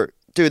whatever.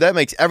 Dude, that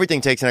makes everything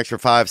takes an extra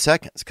 5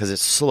 seconds because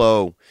it's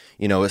slow.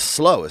 It's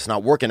slow. It's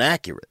not working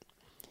accurate.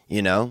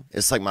 You know,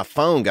 it's like my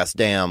phone got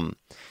damn,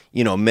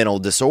 mental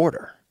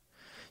disorder.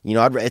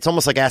 It's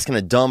almost like asking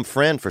a dumb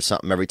friend for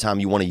something every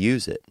time you want to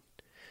use it.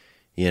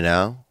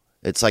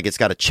 It's like it's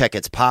got to check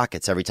its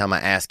pockets every time I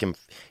ask him,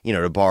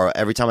 to borrow.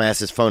 Every time I ask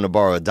his phone to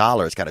borrow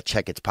 $1, it's got to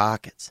check its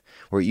pockets.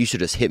 Where you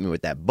should just hit me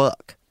with that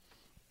buck.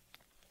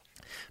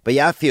 But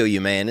yeah, I feel you,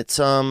 man. It's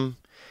a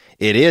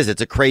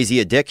crazy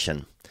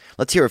addiction.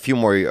 Let's hear a few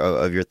more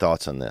of your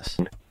thoughts on this.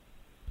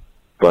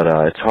 But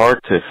it's hard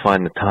to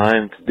find the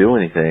time to do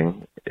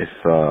anything if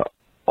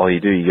all you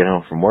do, you get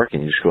home from work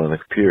and you just go on the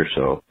computer.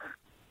 So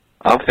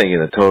I'm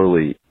thinking of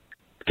totally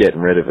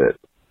getting rid of it.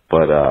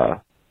 But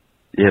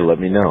yeah, let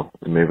me know.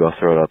 Maybe I'll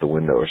throw it out the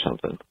window or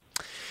something.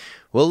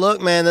 Well,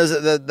 look, man,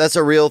 that's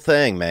a real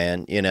thing,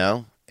 man,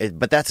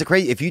 But that's a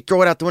crazy. If you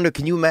throw it out the window,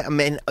 can you imagine?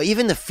 Man,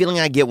 even the feeling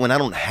I get when I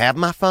don't have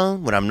my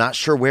phone, when I'm not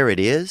sure where it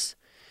is,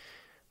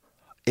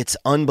 it's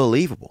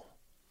unbelievable.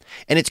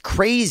 And it's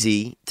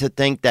crazy to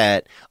think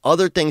that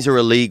other things are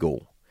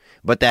illegal,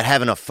 but that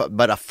having a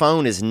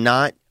phone is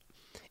not.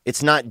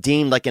 It's not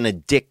deemed like an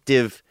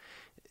addictive.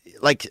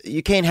 Like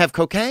you can't have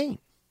cocaine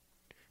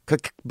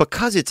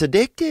because it's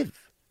addictive,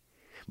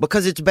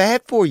 because it's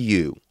bad for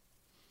you.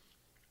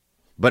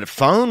 But a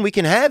phone, we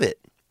can have it.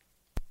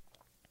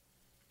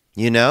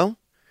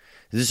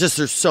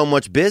 There's so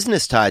much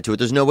business tied to it.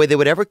 There's no way they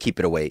would ever keep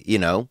it away,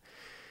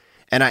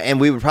 And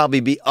we would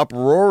probably be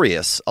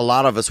uproarious. A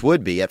lot of us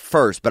would be at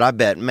first, but I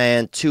bet,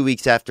 man, 2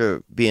 weeks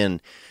after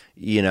being,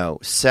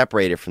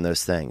 separated from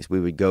those things, we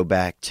would go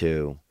back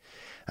to.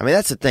 I mean,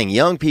 that's the thing.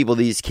 Young people,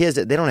 these kids,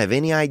 they don't have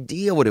any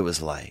idea what it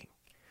was like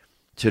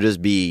to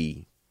just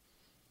be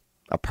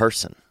a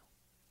person.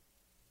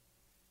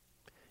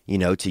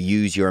 To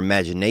use your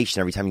imagination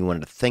every time you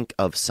wanted to think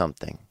of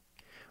something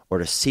or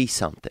to see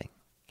something.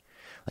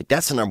 Like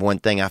that's the number one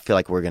thing I feel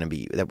like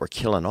that we're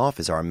killing off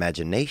is our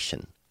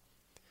imagination.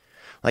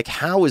 Like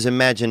how is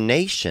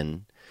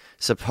imagination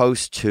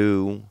supposed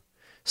to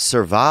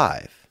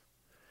survive,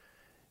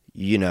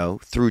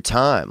 through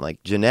time,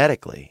 like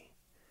genetically,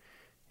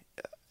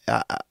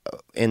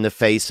 in the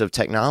face of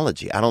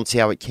technology? I don't see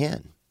how it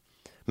can.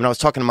 I was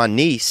talking to my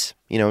niece,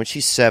 and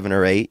she's 7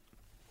 or 8.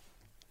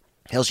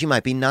 Hell, she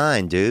might be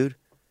 9, dude.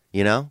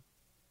 I'm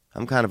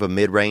kind of a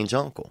mid-range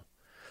uncle.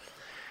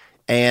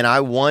 And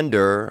I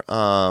wonder,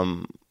 I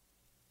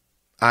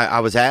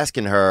was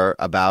asking her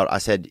I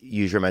said,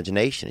 use your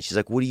imagination. She's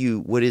like,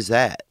 what is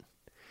that?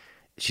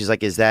 She's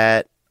like, is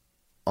that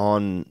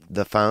on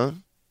the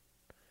phone?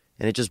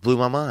 And it just blew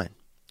my mind.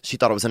 She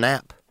thought it was an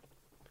app.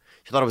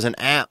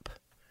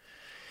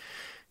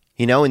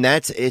 And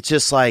it's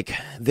just like,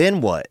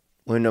 then what?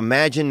 When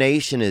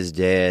imagination is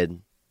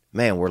dead,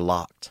 man, we're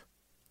locked.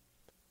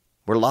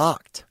 We're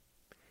locked.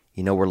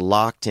 We're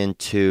locked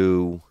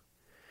into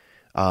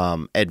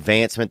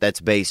advancement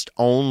that's based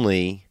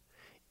only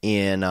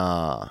in,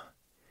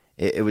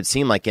 it would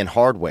seem like in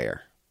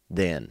hardware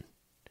then,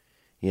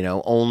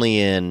 only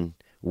in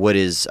what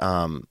is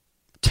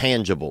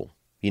tangible,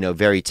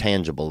 very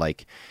tangible.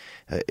 Like,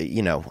 I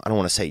don't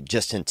want to say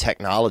just in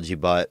technology,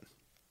 but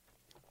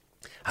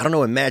I don't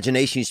know,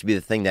 imagination used to be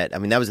the thing that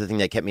was the thing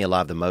that kept me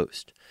alive the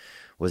most,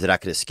 was that I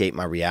could escape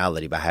my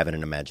reality by having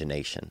an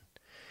imagination.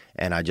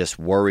 And I just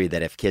worry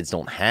that if kids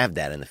don't have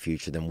that in the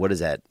future, then what is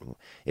that?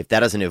 If that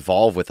doesn't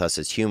evolve with us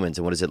as humans,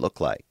 then what does it look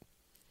like?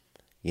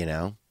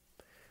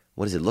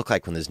 What does it look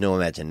like when there's no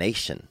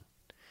imagination?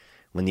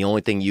 When the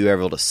only thing you're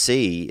able to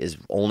see is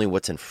only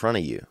what's in front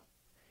of you.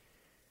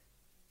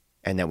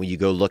 And that when you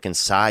go look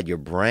inside your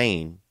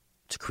brain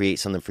to create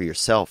something for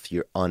yourself,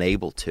 you're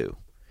unable to.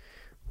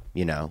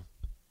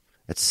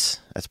 That's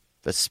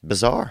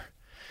bizarre.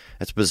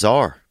 That's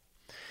bizarre.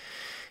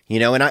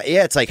 And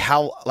it's like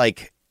how,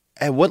 like,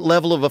 at what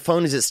level of a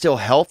phone is it still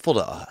helpful to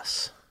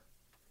us?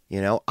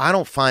 I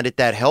don't find it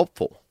that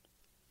helpful.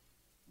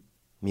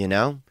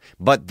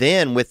 But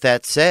then with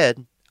that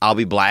said, I'll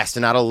be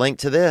blasting out a link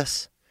to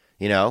this.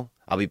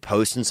 I'll be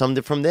posting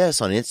something from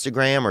this on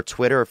Instagram or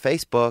Twitter or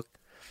Facebook.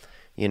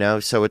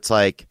 So it's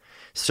like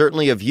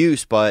certainly of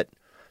use, but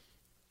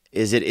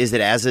is it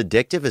as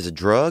addictive as a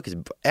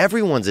drug?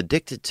 Everyone's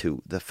addicted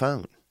to the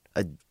phone.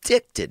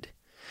 Addicted.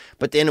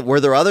 But then were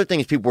there other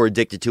things people were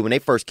addicted to when they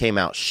first came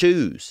out?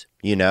 Shoes,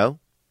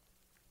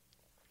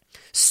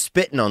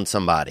 spitting on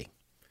somebody.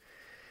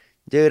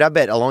 Dude, I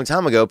bet a long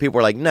time ago people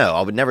were like, no,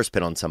 I would never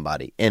spit on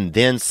somebody. And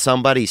then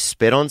somebody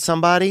spit on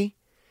somebody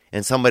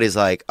and somebody's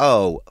like,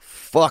 oh,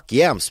 fuck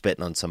yeah, I'm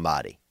spitting on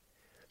somebody.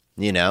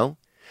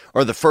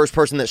 Or the first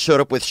person that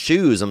showed up with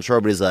shoes, I'm sure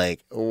everybody's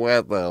like,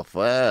 what the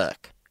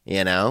fuck?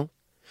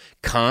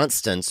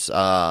 Constance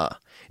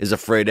is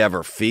afraid to have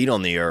her feet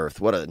on the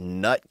earth. What a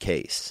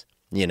nutcase.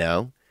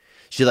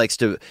 She likes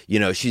to,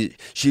 she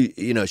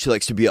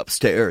likes to be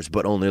upstairs,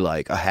 but only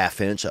like a half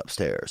inch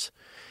upstairs,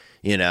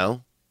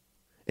 and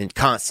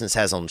Constance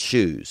has on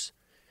shoes.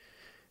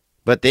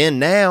 But then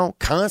now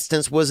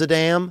Constance was a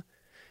damn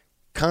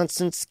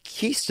Constance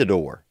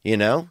Conquistador,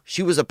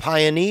 she was a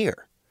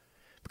pioneer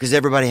because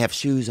everybody have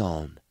shoes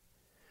on,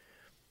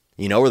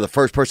 or the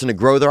first person to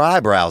grow their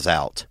eyebrows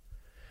out,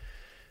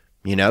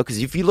 You know,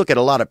 because if you look at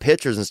a lot of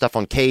pictures and stuff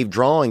on cave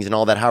drawings and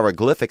all that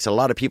hieroglyphics, a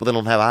lot of people, they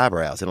don't have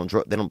eyebrows. They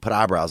don't put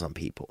eyebrows on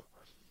people.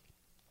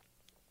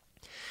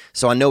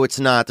 So I know there's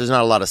not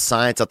a lot of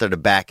science out there to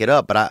back it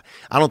up, but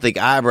I don't think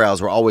eyebrows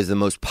were always the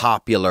most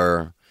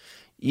popular,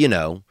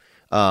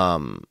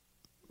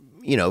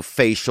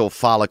 facial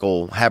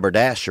follicle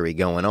haberdashery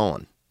going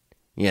on.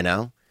 You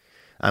know,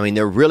 I mean,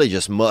 they're really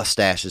just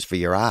mustaches for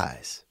your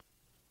eyes.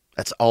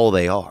 That's all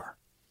they are.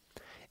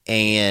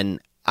 And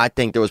I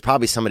think there was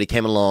probably somebody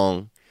came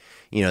along,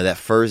 that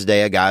first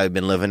day, a guy who'd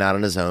been living out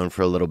on his own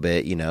for a little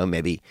bit,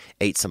 maybe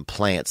ate some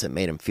plants that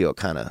made him feel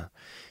kind of,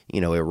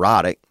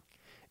 erotic.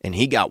 And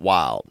he got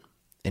wild.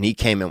 And he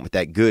came in with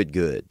that good,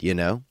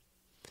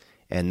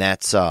 And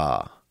that's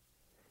how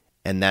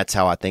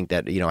I think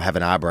that,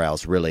 having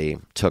eyebrows really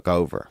took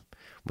over.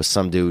 With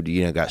some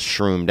dude, got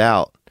shroomed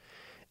out.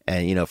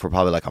 And, for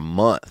probably like a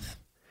month.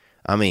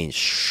 I mean,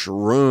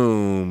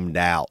 shroomed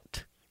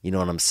out. You know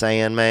what I'm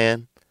saying,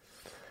 man?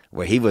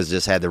 Where he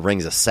just had the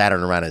rings of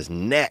Saturn around his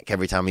neck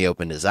every time he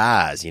opened his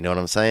eyes. You know what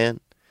I'm saying?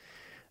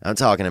 I'm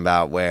talking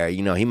about where,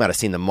 he might have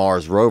seen the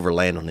Mars rover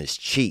land on his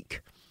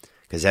cheek.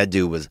 Because that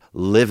dude was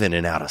living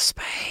in outer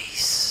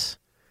space.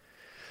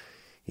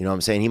 You know what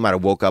I'm saying? He might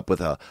have woke up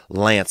with a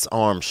Lance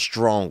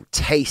Armstrong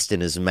taste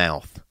in his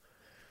mouth.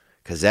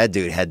 Because that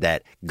dude had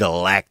that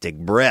galactic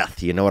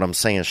breath. You know what I'm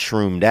saying?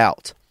 Shroomed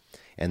out.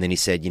 And then he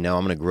said, I'm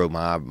going to grow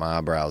my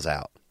eyebrows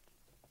out.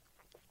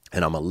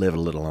 And I'm going to live a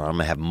little, and I'm going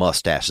to have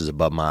mustaches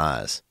above my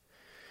eyes.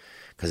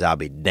 Because I'll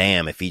be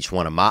damned if each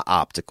one of my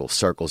optical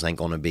circles ain't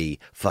going to be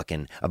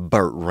fucking a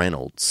Burt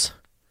Reynolds.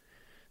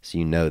 So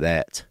you know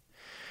that.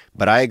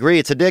 But I agree,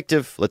 it's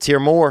addictive. Let's hear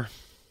more.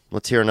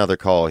 Let's hear another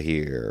call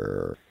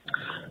here.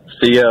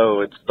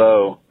 Theo, it's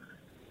Bo.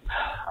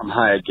 I'm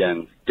high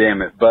again.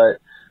 Damn it. But,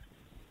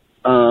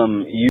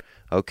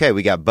 Okay,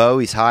 we got Bo.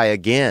 He's high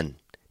again.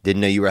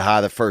 Didn't know you were high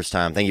the first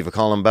time. Thank you for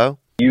calling, Bo.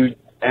 You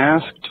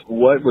asked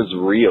what was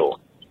real.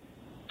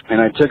 And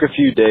I took a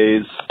few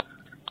days,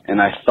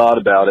 and I thought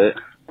about it.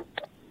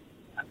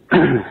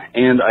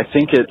 And I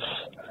think it's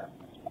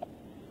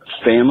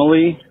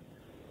family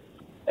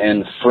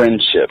and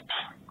friendship.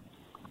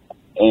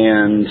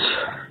 And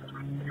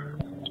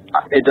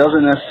it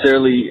doesn't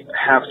necessarily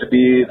have to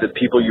be the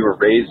people you were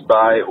raised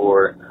by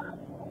or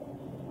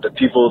the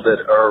people that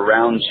are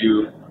around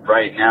you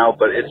right now,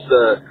 but it's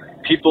the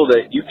people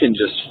that you can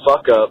just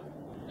fuck up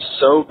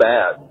so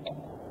bad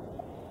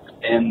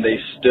and they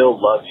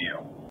still love you.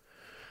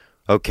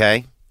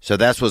 Okay, so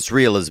that's what's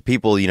real is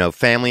people,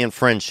 family and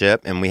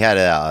friendship, and we had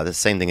the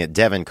same thing that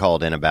Devin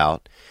called in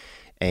about,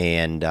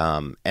 and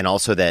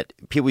also that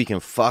people you can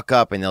fuck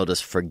up and they'll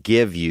just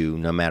forgive you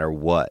no matter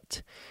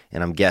what,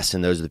 and I'm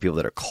guessing those are the people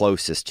that are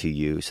closest to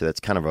you, so that's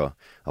kind of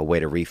a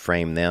way to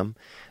reframe them.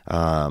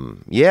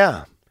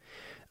 Yeah,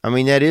 I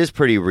mean, that is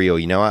pretty real,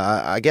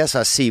 I guess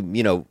I see,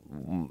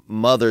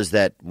 mothers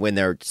that when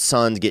their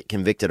sons get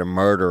convicted of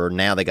murder, or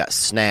now they got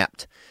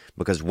snapped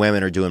because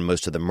women are doing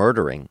most of the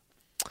murdering.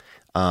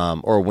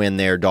 Or when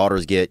their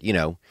daughters get,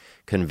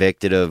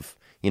 convicted of,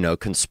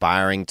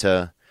 conspiring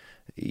to,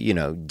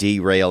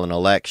 derail an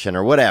election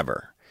or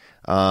whatever,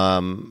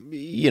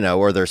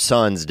 or their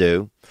sons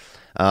do,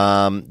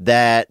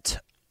 that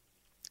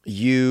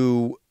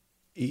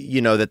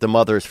that the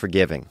mother is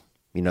forgiving,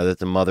 that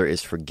the mother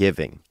is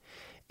forgiving.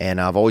 And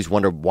I've always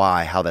wondered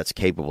how that's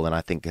capable. And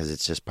I think because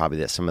it's just probably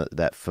that some of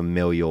that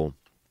familial,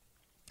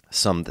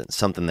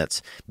 something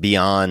that's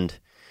beyond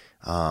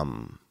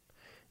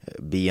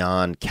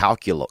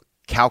calculable.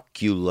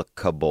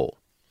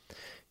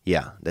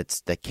 Yeah,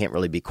 that can't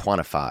really be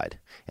quantified.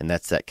 And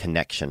that's that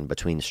connection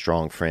between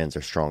strong friends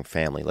or strong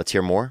family. Let's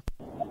hear more.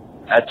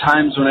 At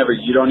times whenever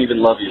you don't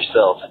even love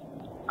yourself,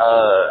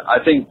 I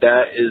think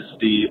that is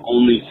the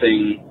only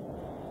thing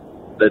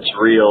that's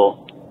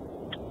real.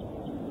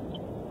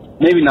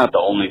 Maybe not the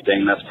only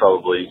thing. That's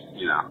probably,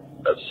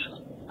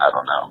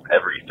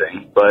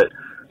 everything. But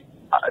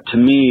to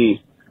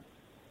me,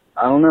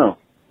 I don't know.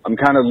 I'm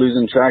kind of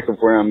losing track of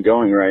where I'm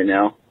going right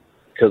now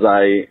because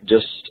I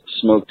just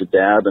smoked a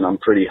dab and I'm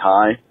pretty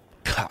high.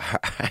 All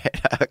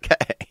right,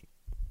 okay.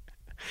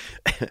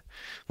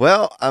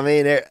 Well, I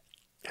mean, there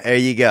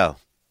you go.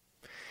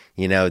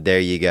 There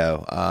you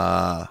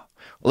go.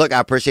 Look, I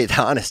appreciate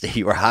the honesty.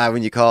 You were high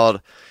when you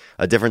called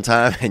a different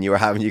time and you were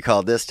high when you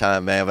called this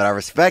time, man. But I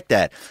respect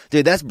that.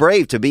 Dude, that's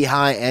brave to be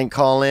high and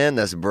call in.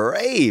 That's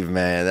brave,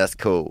 man. That's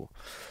cool.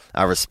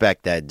 I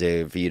respect that,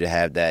 dude, for you to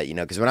have that,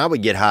 because when I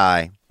would get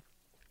high,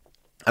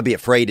 I'd be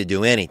afraid to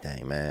do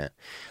anything, man.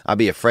 I'd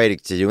be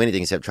afraid to do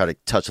anything except try to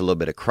touch a little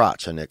bit of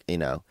crotch on it,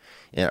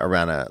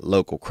 around a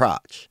local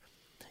crotch,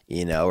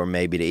 or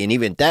maybe, and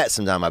even that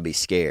sometimes I'd be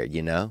scared,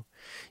 You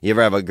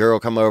ever have a girl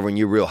come over and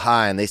you're real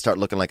high and they start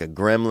looking like a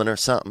gremlin or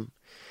something,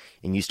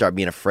 and you start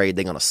being afraid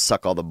they're going to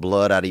suck all the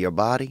blood out of your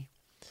body?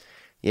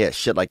 Yeah,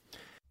 shit like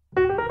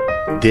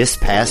this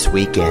past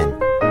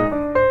weekend.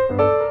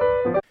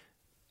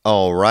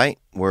 All right,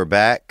 we're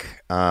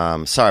back.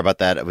 Sorry about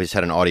that. We just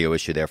had an audio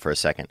issue there for a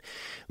second.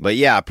 But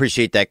yeah, I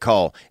appreciate that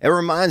call. It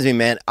reminds me,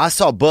 man, I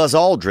saw Buzz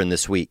Aldrin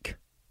this week.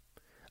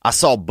 I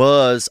saw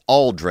Buzz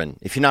Aldrin.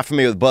 If you're not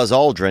familiar with Buzz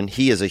Aldrin,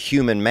 he is a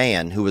human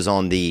man who was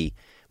on the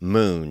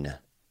moon.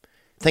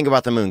 Think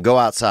about the moon. Go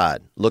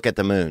outside. Look at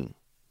the moon.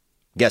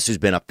 Guess who's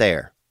been up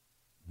there?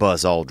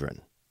 Buzz Aldrin.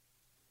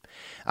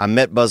 I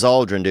met Buzz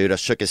Aldrin, dude. I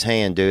shook his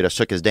hand, dude. I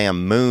shook his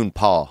damn moon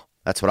paw.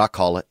 That's what I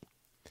call it.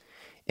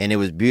 And it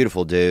was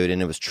beautiful, dude.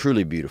 And it was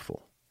truly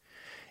beautiful.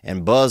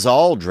 And Buzz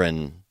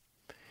Aldrin,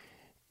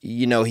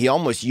 you know, you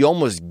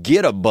almost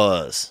get a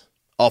buzz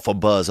off of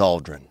Buzz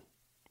Aldrin,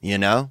 you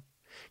know?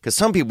 Because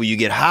some people, you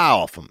get high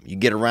off them. You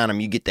get around them,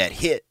 you get that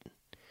hit.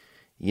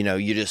 You know,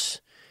 you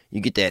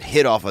get that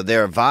hit off of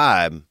their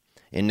vibe.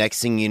 And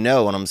next thing you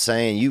know, what I'm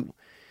saying,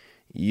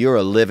 you're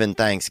a living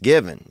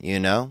Thanksgiving, you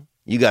know?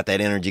 You got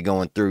that energy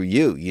going through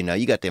you, you know?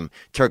 You got them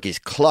turkeys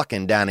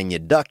clucking down in your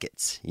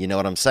ducats. You know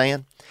what I'm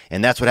saying?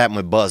 And that's what happened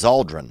with Buzz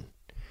Aldrin.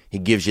 He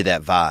gives you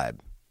that vibe.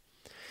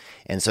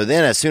 And so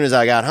then as soon as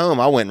I got home,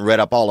 I went and read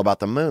up all about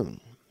the moon,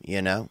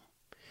 you know?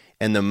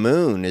 And the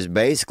moon is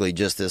basically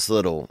just this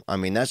little, I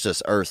mean, that's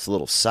just Earth's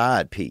little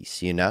side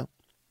piece, you know?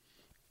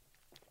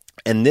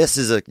 And this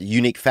is a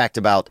unique fact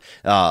about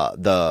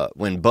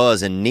when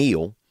Buzz and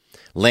Neil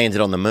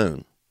landed on the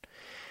moon.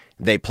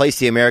 They placed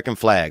the American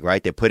flag,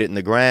 right? They put it in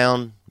the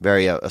ground.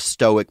 Very a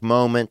stoic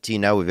moment, you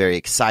know, very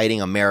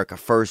exciting. America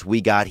first,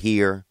 we got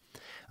here.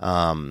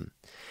 And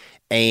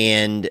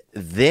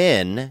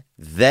then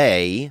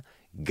they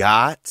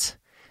got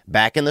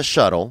back in the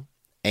shuttle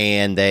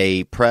and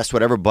they pressed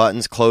whatever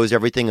buttons, closed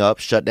everything up,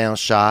 shut down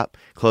shop,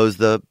 closed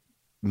the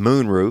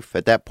moon roof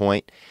at that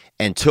point,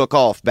 and took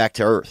off back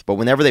to Earth. But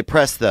whenever they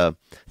pressed the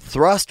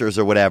thrusters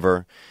or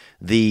whatever,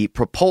 the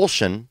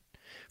propulsion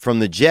from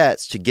the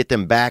jets to get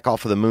them back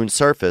off of the moon's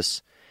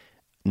surface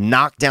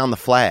knocked down the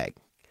flag.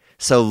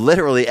 So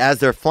literally, as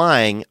they're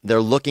flying,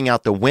 they're looking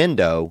out the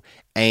window,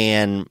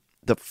 and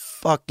the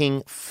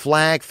fucking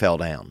flag fell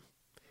down.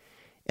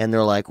 And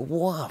they're like,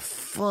 what,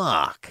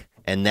 fuck?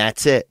 And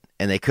that's it.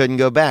 And they couldn't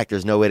go back.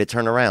 There's no way to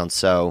turn around.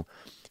 So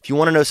if you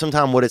want to know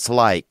sometime what it's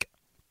like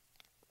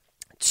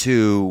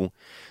to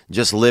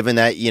just live in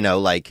that, you know,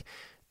 like,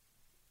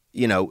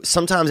 you know,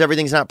 sometimes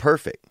everything's not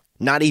perfect.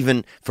 Not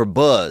even for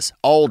Buzz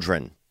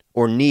Aldrin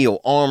or Neil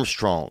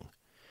Armstrong.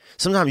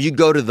 Sometimes you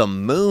go to the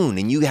moon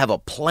and you have a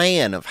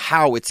plan of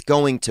how it's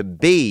going to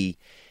be,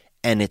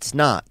 and it's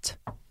not.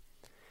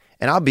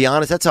 And I'll be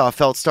honest, that's how I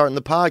felt starting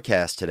the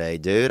podcast today,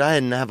 dude. I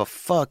didn't have a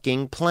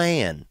fucking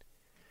plan.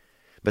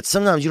 But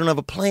sometimes you don't have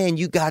a plan.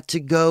 You got to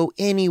go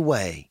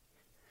anyway.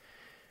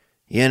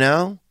 You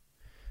know?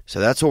 So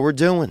that's what we're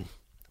doing.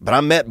 But I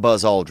met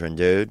Buzz Aldrin,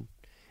 dude.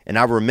 And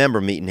I remember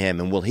meeting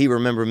him. And will he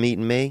remember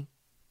meeting me?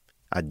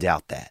 I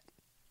doubt that.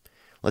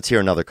 Let's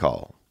hear another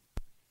call.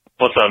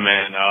 What's up,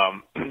 man?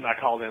 I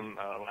called in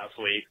last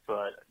week,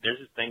 but there's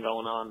this thing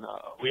going on.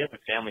 We have a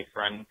family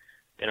friend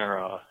in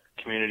our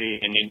community,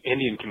 in the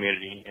Indian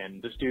community,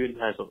 and this dude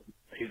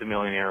he's a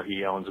millionaire.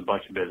 He owns a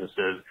bunch of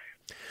businesses.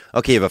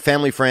 Okay, you have a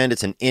family friend.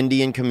 It's an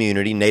Indian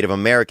community, Native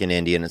American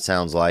Indian, it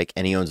sounds like,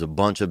 and he owns a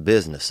bunch of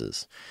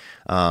businesses.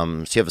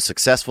 So you have a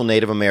successful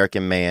Native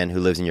American man who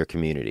lives in your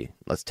community.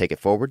 Let's take it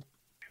forward.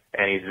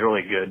 And he's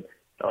really good.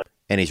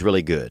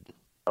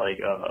 Like,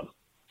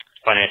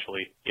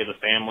 financially. He has a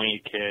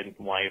family, kid,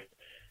 wife,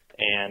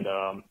 and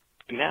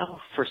now,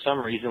 for some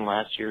reason,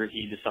 last year,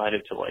 he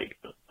decided to, like,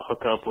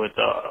 hook up with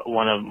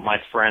one of my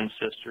friend's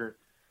sister.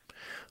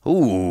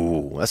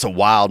 Ooh, that's a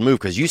wild move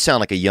because you sound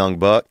like a young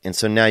buck, and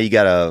so now you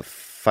got a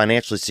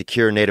financially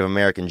secure Native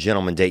American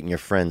gentleman dating your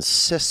friend's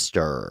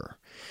sister.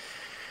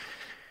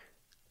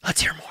 Let's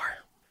hear more.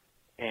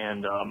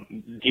 And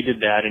he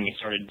did that, and he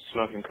started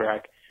smoking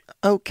crack.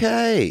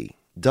 Okay,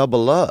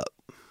 double up.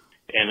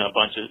 And a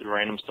bunch of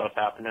random stuff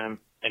happened to him.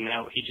 And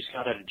now he just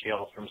got out of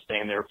jail from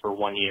staying there for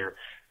 1 year.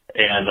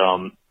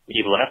 And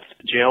he left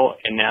jail,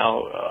 and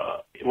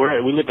now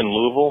we live in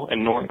Louisville,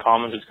 and Norton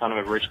Commons is kind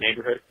of a rich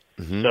neighborhood.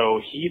 Mm-hmm.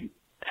 So he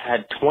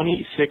had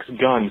 26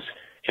 guns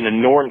in a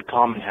Norton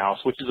Common house,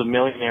 which is a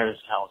millionaire's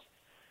house.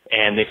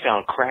 And they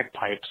found crack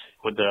pipes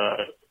with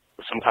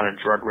some kind of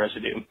drug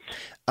residue.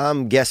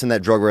 I'm guessing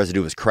that drug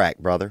residue was crack,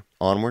 brother.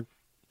 Onward.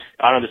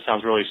 I know this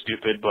sounds really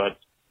stupid, but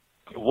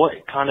what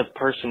kind of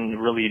person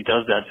really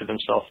does that to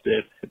themselves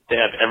if they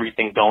have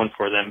everything going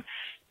for them?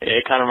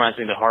 It kind of reminds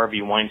me of the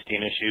Harvey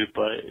Weinstein issue,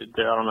 but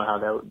I don't know how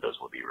those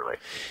will be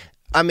related.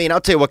 I mean,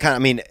 I'll tell you what kind. I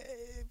mean,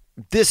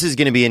 this is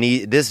going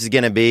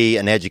to be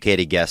an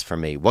educated guess for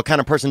me. What kind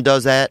of person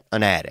does that?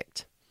 An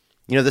addict.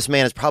 You know, this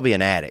man is probably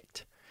an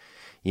addict.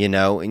 You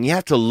know, and you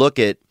have to look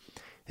at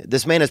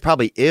this man is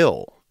probably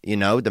ill. You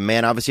know, the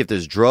man, obviously, if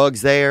there's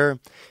drugs there,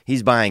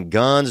 he's buying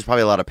guns. There's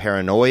probably a lot of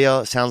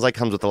paranoia. It sounds like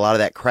comes with a lot of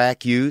that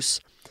crack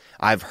use.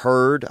 I've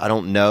heard. I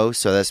don't know.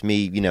 So that's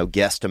me, you know,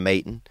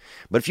 guesstimating.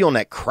 But if you're on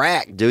that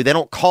crack, dude, they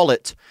don't call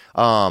it,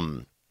 they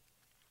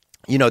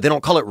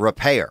don't call it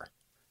repair.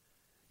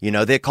 You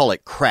know, they call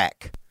it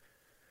crack.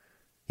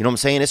 You know what I'm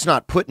saying? It's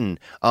not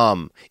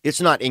it's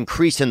not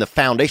increasing the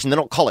foundation. They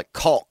don't call it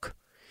caulk.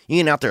 You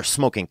ain't out there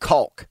smoking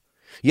caulk.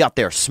 You out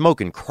there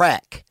smoking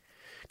crack.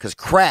 Because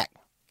crack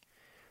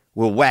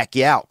will whack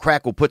you out.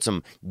 Crack will put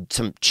some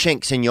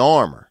chinks in your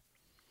armor.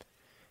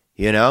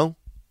 You know?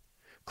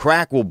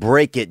 Crack will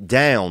break it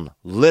down,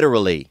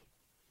 literally.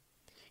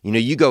 You know,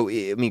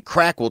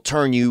 crack will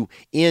turn you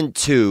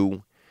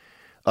into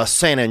a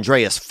San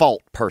Andreas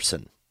Fault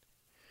person.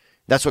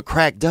 That's what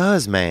crack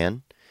does,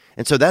 man.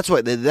 And so that's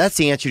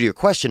the answer to your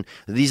question.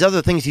 These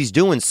other things he's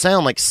doing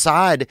sound like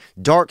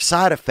dark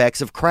side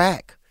effects of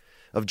crack,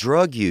 of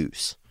drug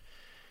use.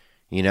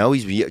 You know,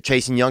 he's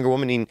chasing younger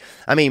women.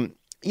 I mean,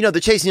 you know,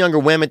 the chasing younger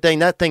women thing,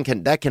 that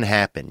can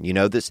happen. You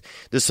know, there's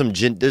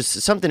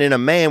something in a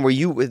man where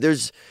you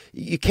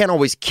can't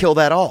always kill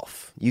that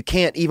off. You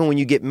can't, even when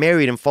you get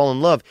married and fall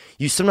in love,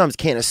 you sometimes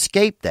can't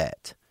escape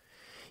that.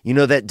 You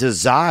know, that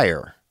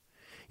desire,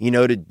 you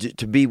know,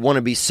 to want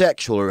to be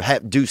sexual or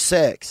do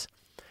sex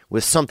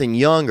with something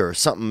younger,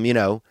 something, you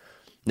know,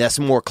 that's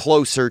more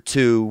closer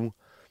to,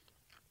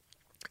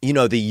 you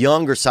know, the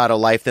younger side of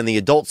life than the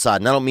adult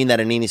side. And I don't mean that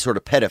in any sort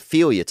of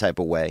pedophilia type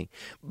of way,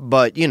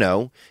 but, you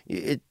know,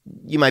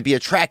 you might be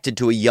attracted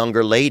to a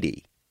younger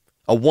lady,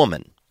 a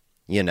woman,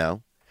 you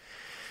know.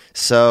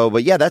 So,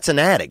 but yeah, that's an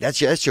addict.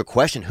 That's your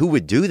question. Who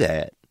would do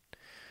that?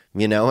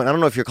 You know, and I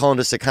don't know if you're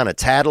calling us to kind of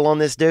tattle on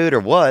this dude or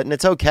what, and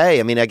it's okay.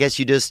 I mean, I guess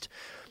you just,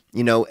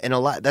 you know, and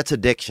that's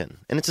addiction.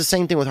 And it's the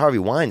same thing with Harvey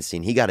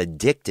Weinstein. He got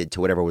addicted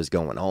to whatever was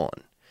going on.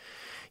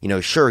 You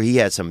know, sure, he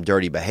had some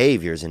dirty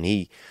behaviors and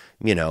he,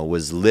 you know,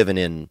 was living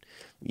in,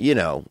 you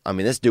know, I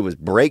mean, this dude was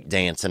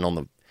breakdancing on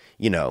the,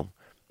 you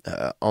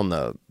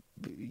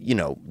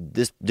know,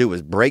 this dude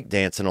was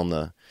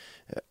breakdancing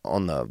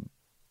on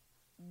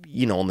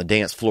the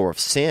dance floor of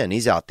sin.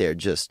 He's out there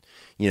just,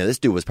 you know, this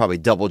dude was probably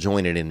double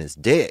jointed in his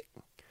dick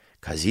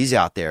because he's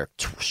out there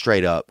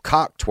straight up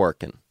cock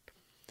twerking,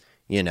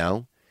 you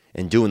know,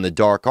 and doing the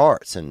dark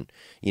arts and,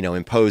 you know,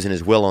 imposing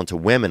his will onto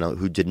women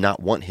who did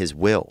not want his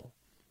will,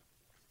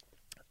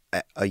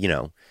 you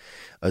know,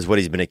 is what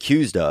he's been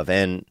accused of.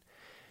 And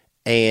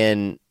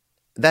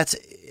that's,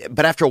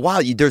 but after a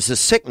while, there's a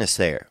sickness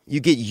there. You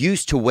get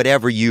used to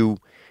whatever you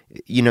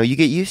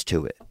get used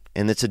to it.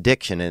 And it's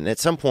addiction. And at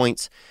some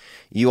points,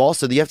 you have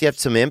to have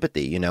some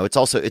empathy. You know,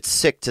 it's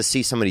sick to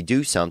see somebody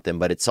do something,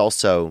 but it's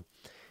also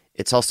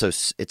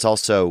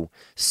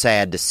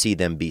sad to see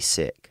them be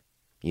sick,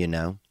 you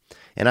know?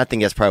 And I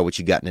think that's probably what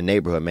you got in the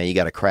neighborhood, man. You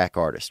got a crack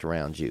artist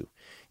around you,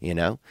 you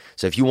know?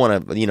 So if you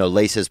want to, you know,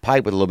 lace his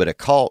pipe with a little bit of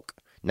caulk,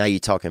 now you're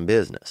talking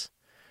business.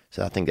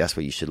 So I think that's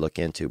what you should look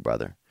into,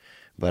 brother.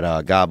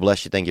 But God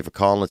bless you. Thank you for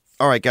calling.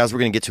 All right, guys, we're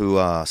going to get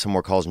to some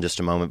more calls in just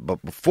a moment.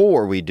 But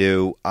before we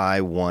do, I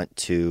want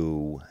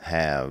to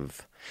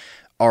have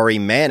Ari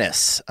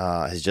Manis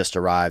has just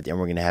arrived, and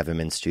we're going to have him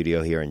in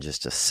studio here in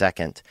just a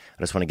second.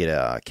 I just want to get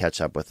a catch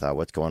up with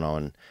what's going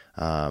on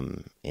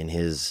in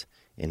his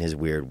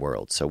weird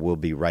world. So we'll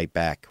be right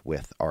back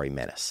with Ari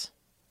Manis.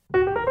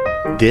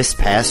 This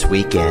past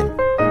weekend.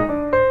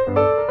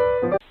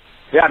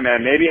 Yeah,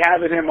 man, maybe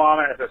having him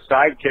on as a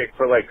sidekick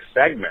for, like,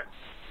 segments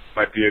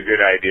might be a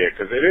good idea,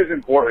 because it is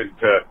important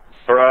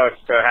for us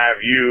to have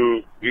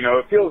you, you know,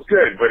 it feels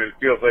good, but it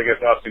feels like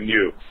it's us and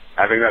you.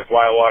 I think that's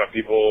why a lot of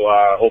people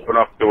open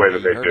up the way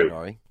that they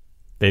do.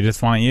 They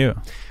just want you.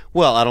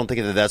 Well, I don't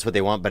think that that's what they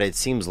want, but it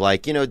seems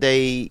like, you know,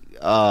 they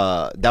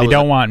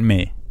don't want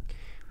me.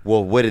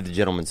 Well, what did the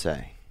gentleman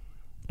say?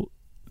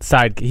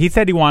 He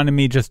said he wanted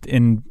me just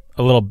in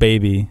a little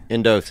baby.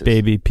 In doses.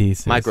 Baby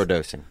pieces.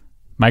 Microdosing.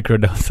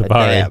 Microdose of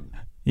Ari. Dab.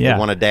 Yeah. They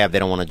want a dab, they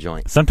don't want a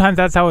joint. Sometimes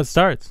that's how it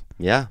starts.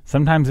 Yeah.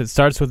 Sometimes it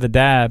starts with a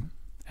dab,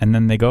 and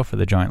then they go for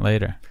the joint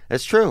later.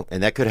 That's true,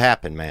 and that could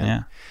happen, man.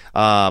 Yeah.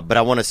 But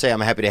I want to say I'm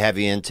happy to have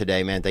you in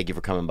today, man. Thank you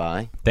for coming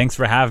by. Thanks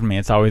for having me.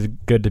 It's always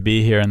good to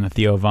be here in the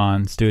Theo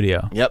Von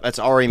studio. Yep, that's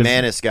Ari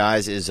Manis,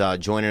 guys, is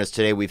joining us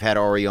today. We've had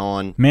Ari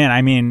on. Man,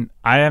 I mean,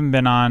 I haven't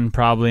been on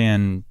probably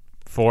in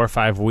 4 or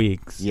 5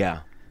 weeks. Yeah.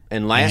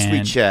 And last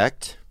we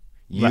checked,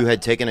 you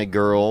had taken a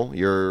girl,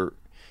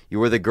 you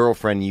were the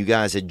girlfriend. You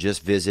guys had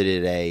just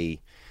visited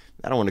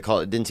I don't want to call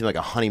it didn't seem like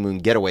a honeymoon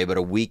getaway, but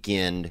a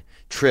weekend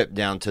trip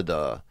down to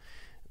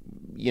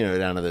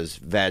down to those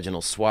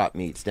vaginal swap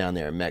meets down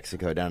there in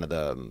Mexico, down to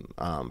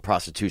the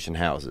prostitution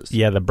houses.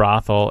 Yeah, the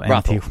brothel in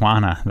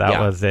Tijuana. That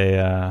was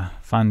a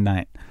fun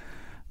night.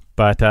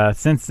 But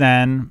since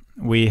then,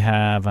 we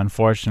have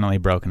unfortunately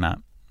broken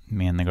up,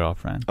 me and the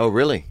girlfriend. Oh,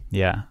 really?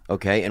 Yeah.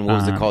 Okay, and what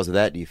was the cause of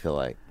that, do you feel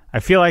like? I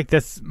feel like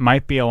this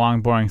might be a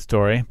long, boring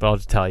story, but I'll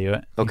just tell you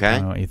it. Okay. You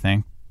tell me what you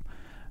think.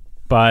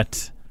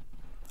 But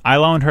I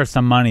loaned her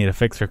some money to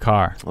fix her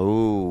car.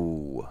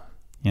 Ooh.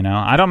 You know,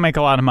 I don't make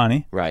a lot of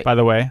money. Right. By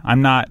the way,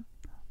 I'm not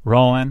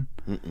rolling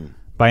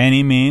by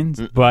any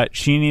means, but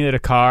she needed a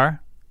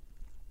car,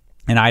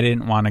 and I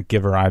didn't want to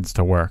give her rides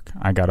to work.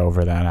 I got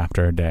over that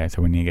after a day,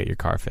 so we need to get your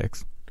car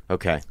fixed.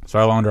 Okay. So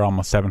I loaned her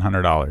almost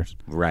 $700.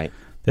 Right.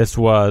 This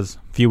was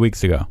a few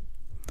weeks ago.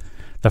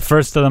 The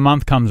first of the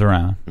month comes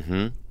around.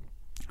 Mm-hmm.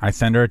 I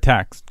send her a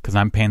text because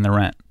I'm paying the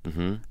rent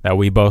that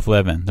we both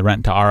live in, the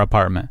rent to our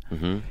apartment.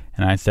 Mm-hmm.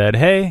 And I said,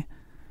 hey,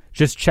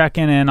 just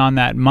checking in on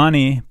that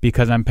money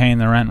because I'm paying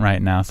the rent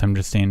right now, so I'm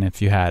just seeing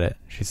if you had it.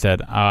 She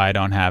said, oh, I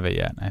don't have it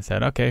yet. I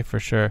said, okay, for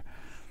sure.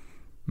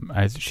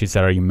 She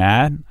said, are you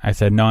mad? I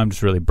said, no, I'm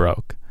just really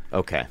broke.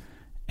 Okay.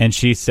 And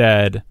she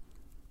said,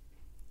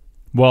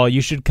 Well,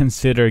 you should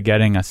consider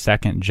getting a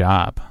second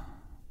job.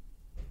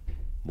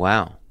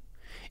 Wow.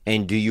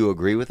 And do you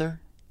agree with her?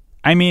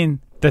 I mean,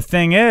 the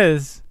thing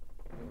is,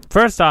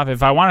 first off,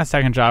 if I want a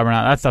second job or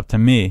not, that's up to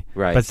me.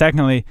 Right. But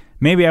secondly,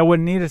 maybe I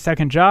wouldn't need a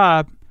second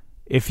job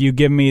if you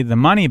give me the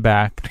money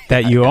back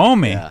that you owe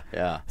me.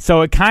 Yeah.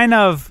 So it kind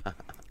of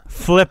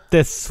flipped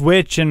this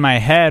switch in my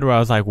head where I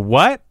was like,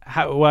 what?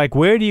 How, like,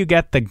 where do you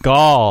get the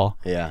gall,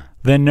 Yeah.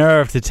 the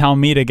nerve to tell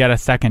me to get a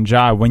second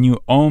job when you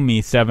owe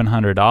me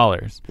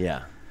 $700?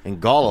 Yeah. And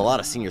gall, a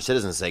lot of senior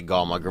citizens say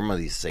gall. My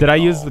grandmother used to say Did gall. I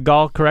use the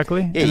gall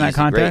correctly Yeah, in you that used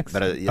it great, context?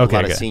 but a Okay,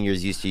 lot of good.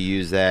 seniors used to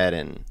use that,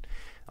 and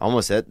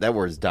almost that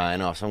word's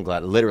dying off. So I'm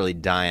glad, literally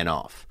dying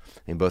off. I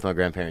mean, both my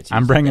grandparents.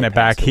 I'm used bringing they it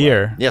back passed away.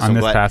 here Yes, on I'm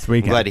this glad, past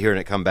weekend. I'm glad to hear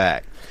it come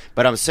back.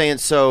 But I'm saying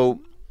so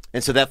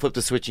that flipped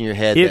the switch in your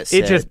head. It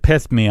just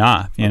pissed me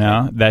off, you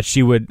know, that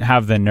she would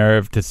have the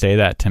nerve to say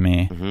that to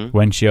me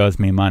when she owes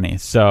me money.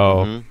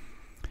 So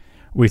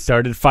we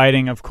started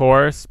fighting, of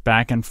course,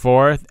 back and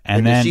forth,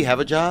 and then does she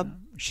have a job?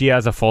 She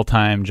has a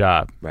full-time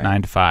job, Right.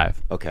 9 to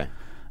 5. Okay.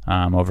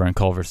 Over in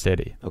Culver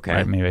City. Okay.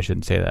 Right? Maybe I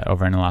shouldn't say that.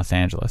 Over in Los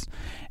Angeles.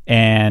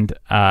 And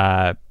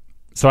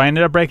so I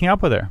ended up breaking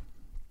up with her.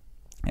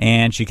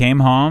 And she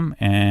came home,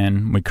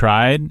 and we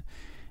cried.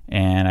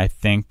 And I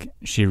think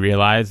she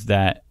realized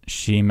that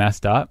she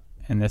messed up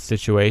in this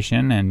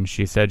situation, and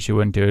she said she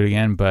wouldn't do it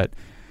again. But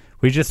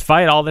we just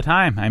fight all the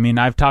time. I mean,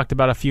 I've talked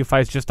about a few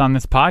fights just on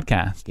this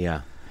podcast.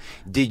 Yeah.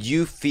 Did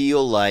you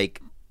feel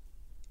like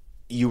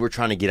you were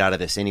trying to get out of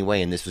this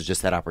anyway, and this was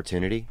just that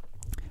opportunity?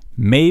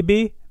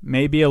 Maybe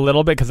a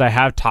little bit, because I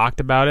have talked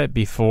about it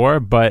before,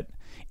 but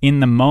in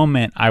the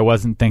moment, I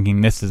wasn't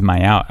thinking this is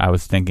my out. I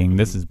was thinking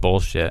this is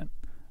bullshit.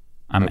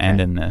 I'm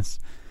ending this.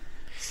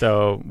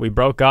 So we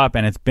broke up,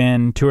 and it's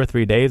been 2 or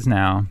 3 days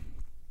now,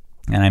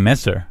 and I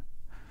miss her.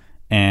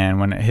 And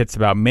when it hits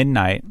about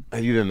midnight...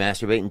 Have you been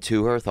masturbating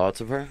to her,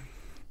 thoughts of her?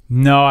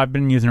 No, I've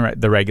been using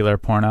the regular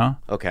porno.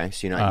 Okay,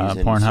 so you're not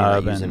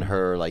Pornhub using and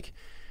her, like...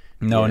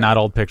 No, Yeah. not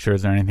old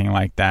pictures or anything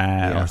like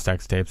that, Yeah. or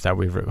sex tapes that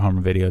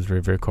home videos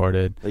we've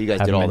recorded. Oh, you guys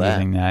Haven't did all been that?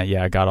 using that.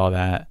 Yeah, I got all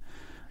that.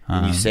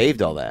 And you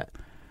saved all that.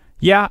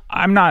 Yeah,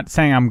 I'm not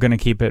saying I'm going to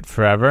keep it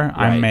forever.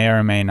 I Right. may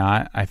or may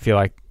not. I feel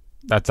like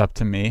that's up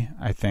to me.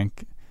 I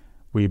think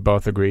we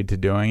both agreed to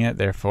doing it.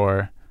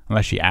 Therefore,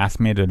 unless she asked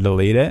me to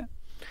delete it,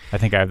 I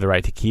think I have the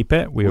right to keep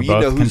it. We were Well, you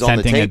know both who's on the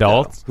consenting tape,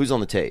 adults. though. Who's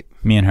on the tape?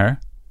 Me and her.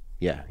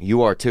 Yeah,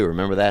 you are too.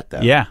 Remember that,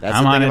 though. Yeah, That's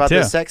I'm the on thing it about too.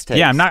 the sex tapes.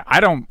 Yeah,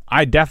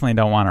 I definitely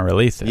don't want to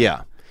release it.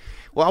 Yeah.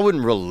 Well, I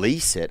wouldn't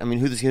release it. I mean,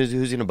 who's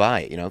going to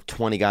buy it?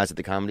 20 guys at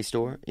the Comedy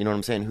Store? You know what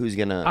I'm saying? Who's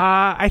going to...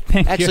 I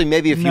think Actually,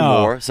 maybe a few no,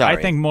 more. Sorry.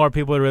 I think more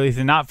people would release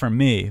it. Not for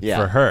me, Yeah.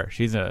 for her.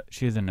 She's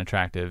an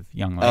attractive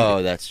young lady.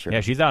 Oh, that's true. Yeah,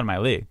 she's out of my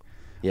league.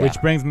 Yeah.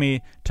 Which brings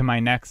me to my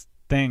next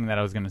thing that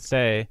I was going to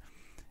say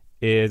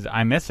is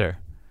I miss her.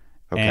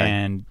 Okay.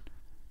 And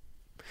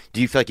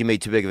Do you feel like you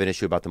made too big of an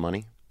issue about the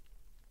money?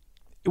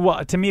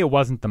 well, to me, it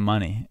wasn't the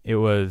money. It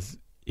was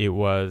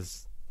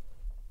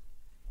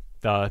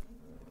the,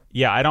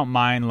 yeah, I don't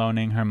mind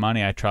loaning her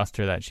money. I trust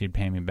her that she'd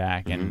pay me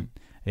back. And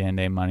at the end of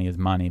the day, money is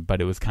money.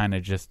 But it was kind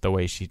of just the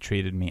way she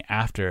treated me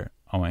after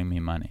owing me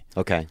money.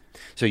 Okay.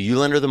 So you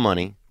lend her the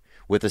money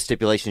with the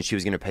stipulation she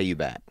was going to pay you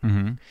back.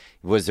 Mm-hmm.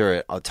 Was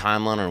there a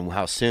timeline on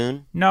how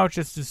soon? No,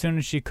 just as soon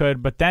as she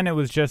could. But then it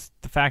was just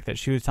the fact that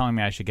she was telling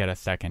me I should get a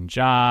second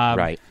job.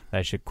 Right. That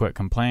I should quit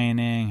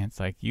complaining. It's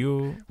like,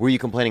 Were you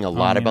complaining a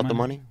lot me about the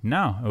money?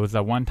 No, it was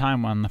that one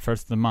time on the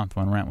first of the month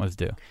when rent was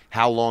due.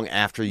 How long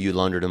after you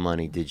loaned her the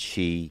money did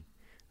she,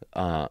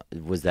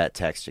 was that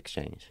text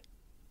exchange?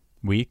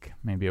 Week,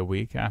 maybe a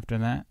week after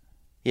that.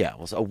 Yeah,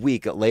 well, so a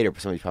week later,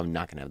 somebody's probably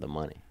not going to have the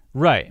money.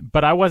 Right,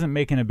 but I wasn't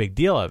making a big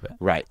deal of it.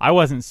 Right. I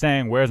wasn't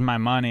saying, where's my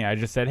money? I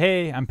just said,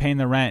 hey, I'm paying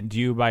the rent. Do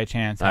you by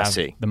chance I have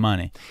see. the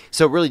money?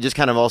 So really just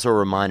kind of also a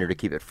reminder to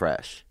keep it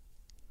fresh.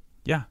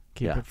 Yeah,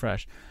 keep Yeah. it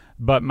fresh.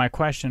 But my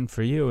question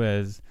for you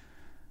is,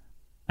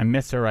 I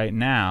miss her right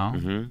now,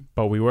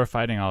 but we were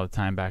fighting all the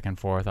time back and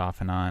forth, off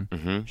and on.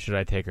 Mhm. Should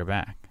I take her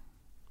back?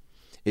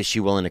 Is she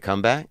willing to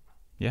come back?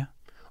 Yeah.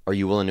 Are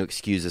you willing to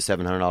excuse the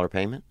 $700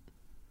 payment?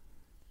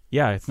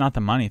 Yeah, it's not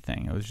the money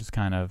thing. It was just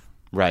kind of...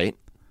 Right.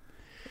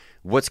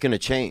 What's going to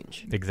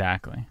change?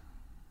 Exactly.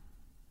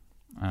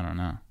 I don't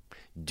know.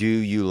 Do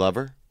you love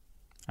her?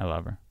 I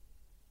love her.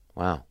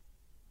 Wow.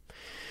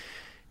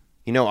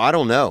 I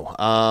don't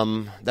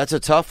know. That's a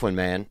tough one,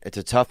 man. It's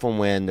a tough one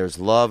when there's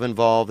love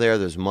involved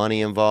there's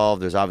money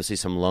involved, there's obviously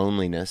some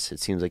loneliness. It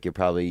seems like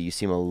you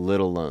seem a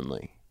little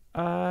lonely.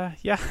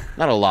 Yeah.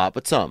 Not a lot,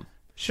 but some.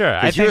 Sure.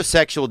 Because you're a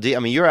sexual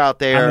you're out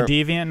there. I'm a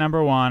deviant,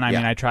 number one. I Yeah.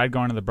 mean, I tried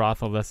going to the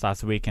brothel this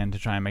last weekend to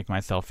try and make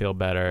myself feel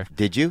better.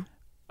 Did you?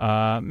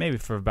 Maybe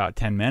for about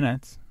 10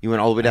 minutes. You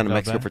went all the way down to I felt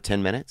Mexico better. for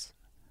 10 minutes?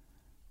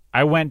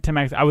 I went to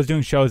Mexico. I was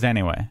doing shows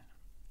anyway.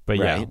 But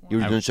Right. yeah, You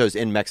were doing shows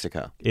in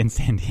Mexico. in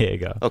San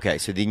Diego. Okay,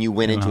 so then you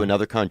went into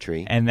another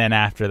country And then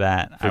after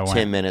that, for I 10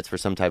 went. minutes for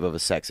some type of a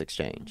sex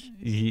exchange.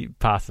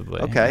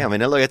 Possibly. Okay, Yeah. I mean,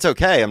 look, it's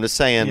okay. I'm just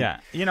saying. Yeah,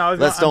 you know,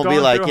 Let's I'm don't be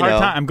going like, through you hard know.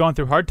 time. I'm going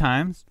through hard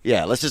times.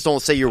 Yeah, let's just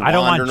don't say you're I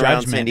don't want wandering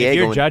around judgment. San Diego. If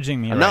you're and-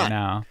 judging me I'm right not.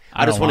 now,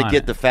 I just don't want to want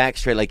get it. the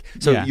facts straight. Like,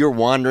 so Yeah. you're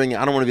wandering.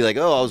 I don't want to be like,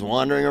 oh, I was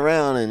wandering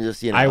around and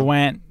just, you know. I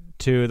went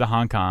to the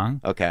Hong Kong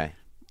Okay.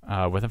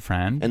 with a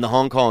friend. And the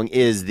Hong Kong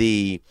is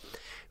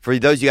for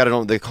those of you that don't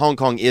know, the Hong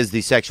Kong is the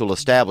sexual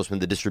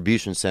establishment, the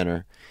distribution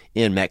center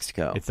in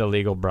Mexico. It's a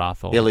legal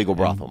brothel. Illegal in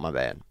brothel, my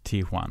bad.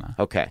 Tijuana.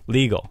 Okay.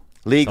 Legal.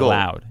 Legal. It's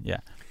allowed. Yeah.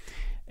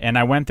 And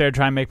I went there to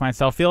try and make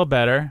myself feel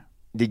better.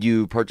 Did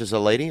you purchase a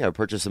lady or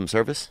purchase some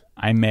service?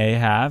 I may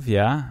have.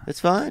 Yeah.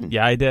 It's fine.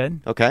 Yeah, I did.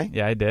 Okay.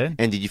 Yeah, I did.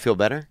 And did you feel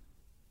better?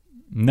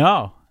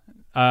 No.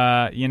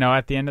 You know,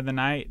 at the end of the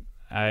night,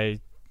 I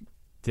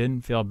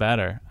didn't feel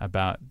better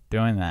about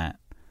doing that.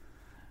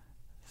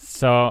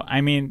 So,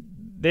 I mean,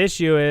 the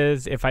issue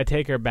is if I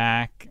take her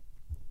back,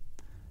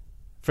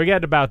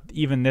 forget about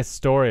even this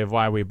story of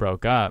why we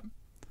broke up.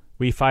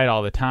 We fight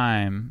all the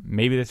time.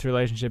 Maybe this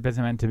relationship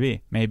isn't meant to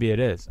be. Maybe it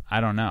is.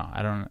 I don't know.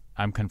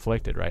 I'm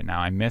conflicted right now.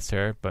 I miss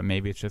her, but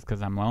maybe it's just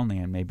because I'm lonely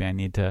and maybe I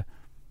need to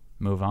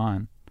move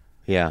on.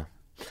 Yeah.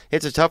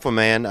 It's a tough one,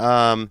 man.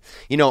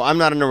 You know, I'm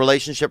not in a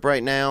relationship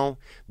right now,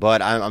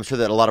 but I'm sure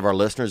that a lot of our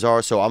listeners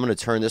are, so I'm going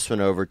to turn this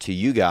one over to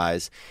you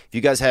guys. If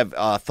you guys have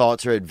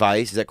thoughts or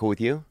advice, is that cool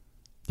with you?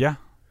 Yeah.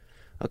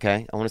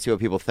 Okay. I want to see what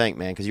people think,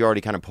 man, because you're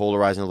already kind of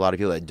polarizing a lot of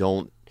people that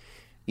don't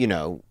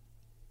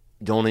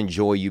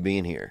enjoy you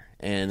being here.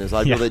 And there's a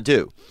lot of people that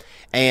do.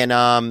 And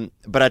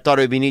but I thought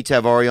it would be neat to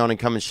have Ari on and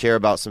come and share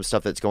about some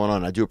stuff that's going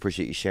on. I do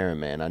appreciate you sharing,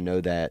 man. I know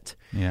that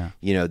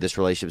this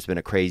relationship's been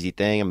a crazy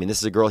thing. I mean, this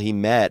is a girl he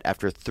met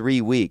after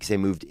 3 weeks. They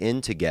moved in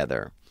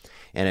together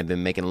and have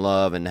been making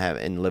love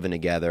and living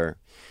together.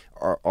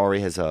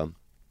 Ari has a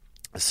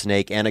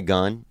snake and a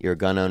gun. You're a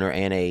gun owner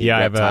and a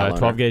I have reptile a owner.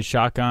 12 gauge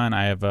shotgun.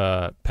 I have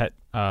a pet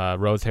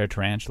rose hair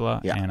tarantula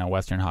and a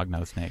western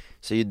hognose snake.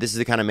 So this is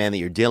the kind of man that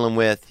you're dealing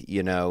with,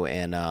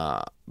 and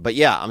but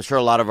yeah, I'm sure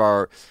a lot of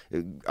our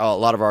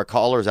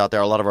callers out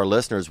there, a lot of our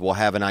listeners will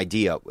have an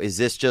idea. Is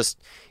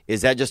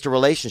that just a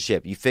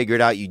relationship? You figure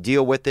it out, you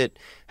deal with it.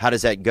 How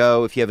does that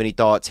go? If you have any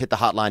thoughts, hit the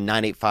hotline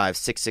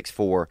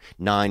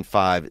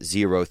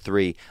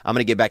 985-664-9503. I'm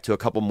going to get back to a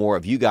couple more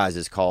of you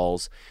guys'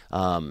 calls.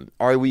 Ari,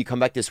 will you come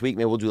back this week?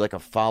 Maybe we'll do like a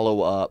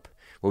follow-up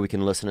where we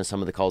can listen to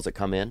some of the calls that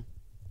come in.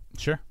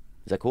 Sure.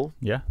 Is that cool?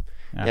 Yeah.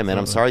 Yeah, man,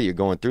 I'm sorry you're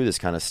going through this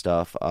kind of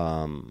stuff.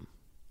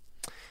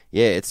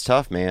 Yeah, it's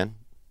tough, man.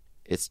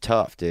 It's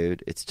tough,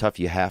 dude. It's tough.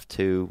 You have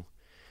to.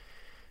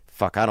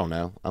 Fuck, I don't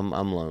know. I'm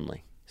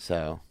lonely.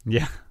 So.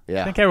 Yeah.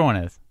 Yeah. I think everyone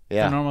is.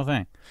 Yeah. It's a normal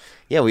thing.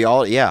 Yeah, we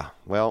all. Yeah.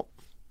 Well.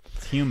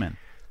 It's human.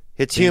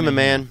 It's human,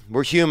 man.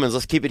 We're humans.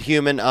 Let's keep it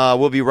human.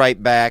 We'll be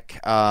right back.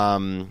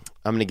 I'm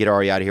gonna get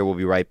Ari out of here. We'll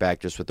be right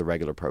back, just with the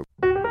regular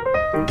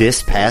program.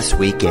 This past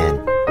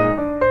weekend.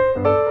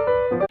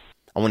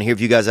 I want to hear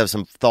if you guys have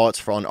some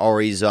thoughts on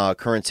Ari's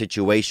current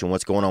situation,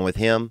 what's going on with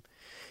him.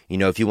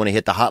 If you want to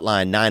hit the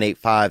hotline,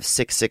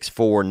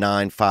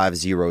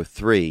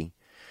 985-664-9503.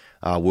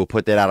 We'll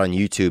put that out on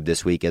YouTube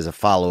this week as a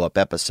follow-up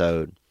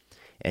episode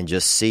and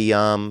just see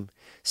kind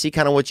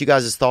of what you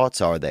guys'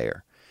 thoughts are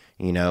there.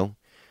 I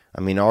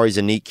mean, Ari's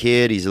a neat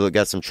kid. He's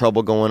got some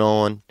trouble going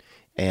on.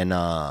 And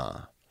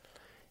I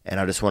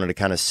just wanted to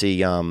kind of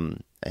see, I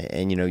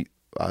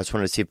just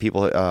wanted to see if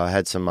people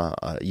had some,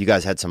 you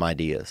guys had some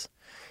ideas.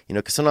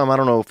 Because sometimes I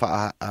don't know if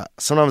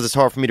sometimes it's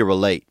hard for me to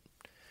relate.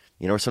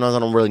 Sometimes I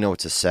don't really know what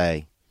to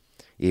say.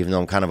 Even though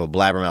I'm kind of a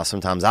blabbermouth,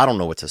 sometimes I don't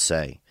know what to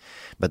say.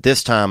 But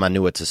this time I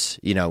knew what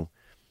to,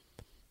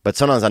 but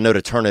sometimes I know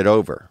to turn it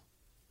over.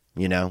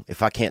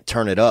 If I can't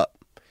turn it up,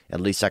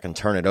 at least I can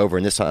turn it over.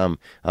 And this time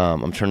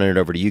I'm turning it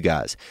over to you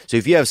guys. So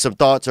if you have some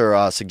thoughts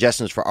or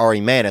suggestions for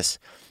Ari Manis,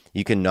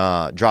 you can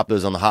drop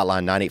those on the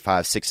hotline,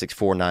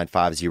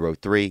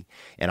 985-664-9503.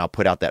 And I'll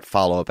put out that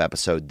follow-up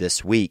episode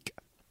this week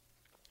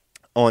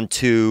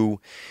onto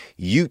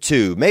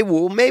YouTube.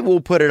 Maybe we'll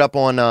put it up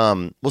on,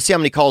 we'll see how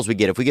many calls we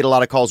get. If we get a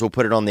lot of calls, we'll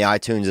put it on the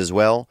iTunes as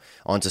well,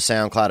 onto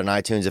SoundCloud and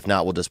iTunes. If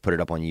not, we'll just put it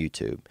up on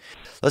YouTube.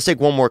 Let's take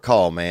one more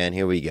call, man.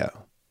 Here we go.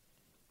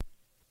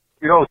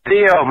 Yo,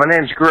 Theo, my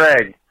name's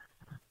Greg.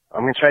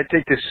 I'm going to try to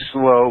take this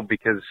slow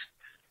because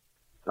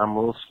I'm a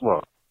little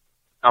slow.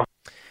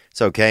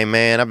 It's okay,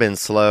 man. I've been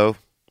slow,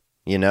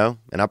 and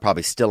I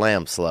probably still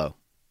am slow.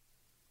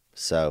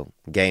 So,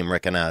 game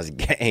recognized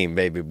game,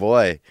 baby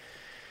boy.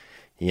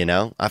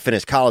 I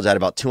finished college. I had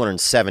about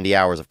 270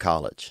 hours of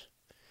college.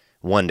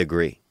 1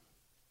 degree.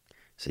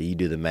 So you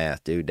do the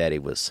math, dude. Daddy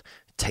was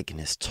taking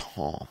his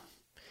time.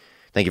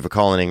 Thank you for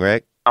calling in,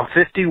 Rick. I'm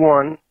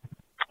 51.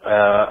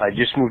 I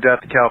just moved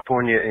out to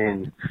California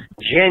in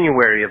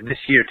January of this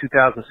year,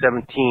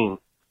 2017.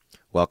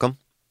 Welcome.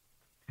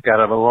 Got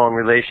out of a long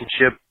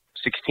relationship,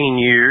 16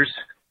 years,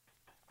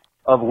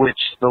 of which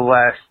the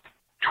last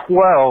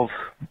 12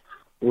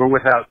 were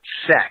without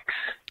sex.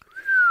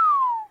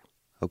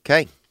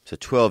 Okay. So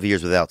 12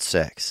 years without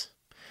sex.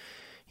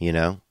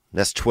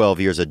 That's 12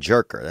 years of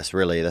jerker. That's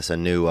a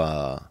new,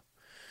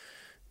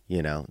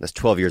 that's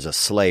 12 years a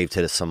slave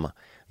to some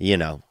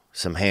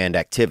hand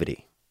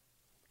activity,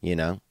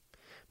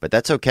 But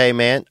that's okay,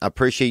 man. I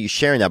appreciate you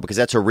sharing that because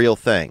that's a real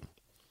thing.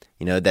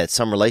 That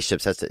some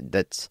relationships,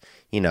 that's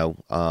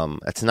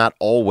not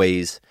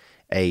always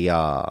it's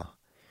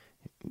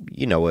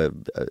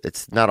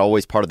not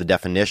always part of the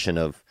definition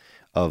of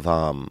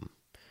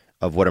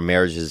what a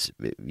marriage is,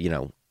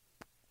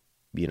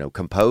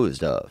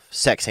 composed of.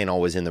 Sex ain't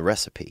always in the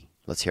recipe.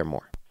 Let's hear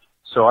more.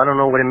 So I don't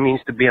know what it means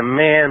to be a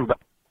man, but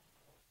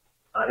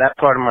that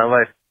part of my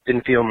life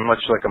didn't feel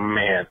much like a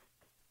man.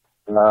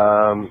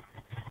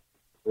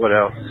 What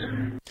else?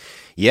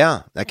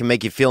 Yeah, that can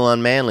make you feel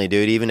unmanly,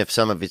 dude. Even if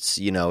some of it's,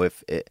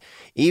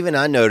 even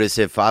I notice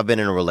if I've been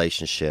in a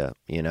relationship,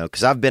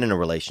 because I've been in a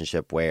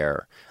relationship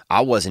where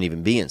I wasn't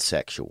even being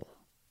sexual,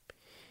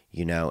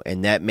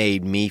 and that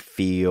made me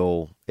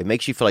feel, it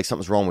makes you feel like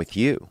something's wrong with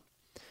you.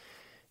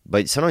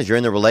 But sometimes you're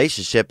in the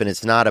relationship and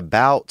it's not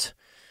about,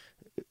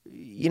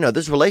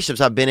 there's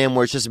relationships I've been in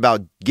where it's just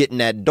about getting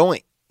that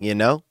doink, You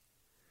know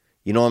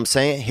what I'm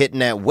saying? Hitting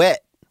that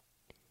wet,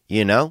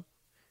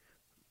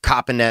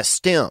 copping that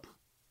stem,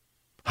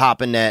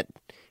 hopping that,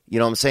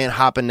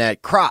 hopping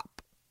that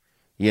crop,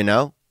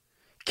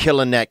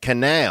 killing that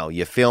canal,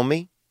 you feel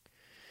me?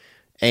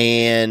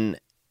 And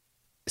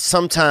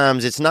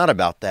sometimes it's not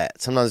about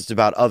that. Sometimes it's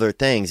about other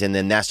things, and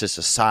then that's just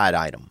a side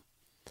item.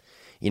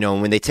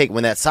 When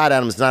that side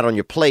item is not on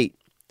your plate,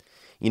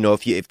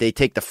 if they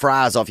take the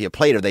fries off your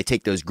plate or they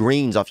take those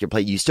greens off your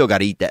plate, you still got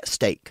to eat that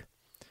steak.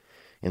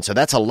 And so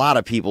that's a lot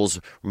of people's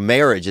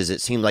marriages.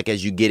 It seems like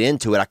as you get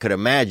into it, I could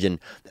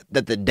imagine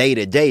that the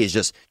day-to-day is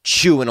just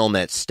chewing on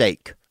that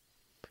steak.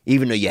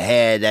 Even though you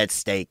had that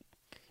steak,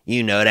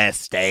 that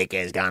steak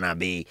is going to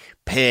be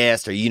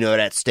pissed, or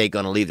that steak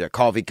going to leave their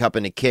coffee cup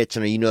in the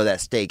kitchen, or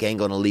that steak ain't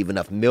going to leave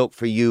enough milk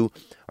for you,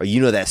 or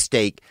that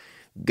steak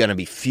going to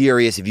be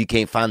furious if you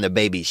can't find the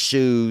baby's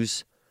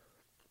shoes.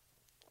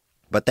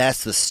 But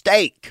that's the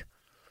steak.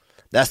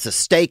 That's the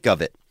steak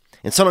of it.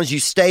 And sometimes you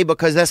stay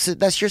because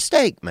that's your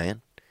steak,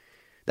 man.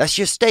 That's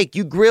your steak.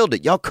 You grilled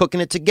it. Y'all cooking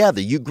it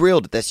together. You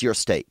grilled it. That's your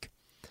steak.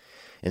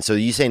 And so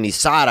you saying these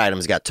side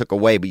items got took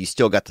away, but you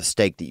still got the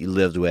steak that you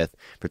lived with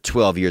for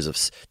 12 years of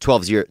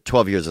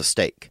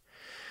steak.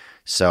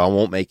 So I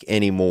won't make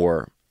any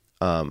more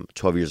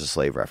 12 Years a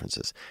Slave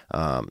references,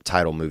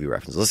 title movie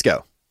references. Let's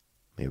go.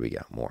 Here we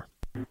go. More.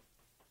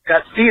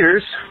 Got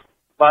fears,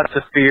 lots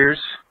of fears,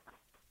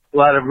 a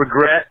lot of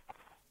regret,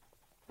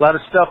 a lot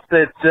of stuff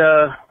that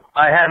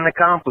I hadn't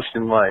accomplished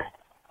in life.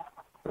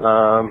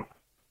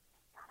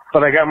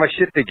 But I got my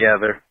shit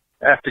together.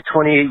 After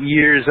 28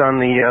 years on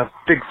the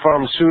big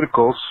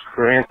pharmaceuticals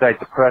for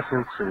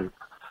antidepressants and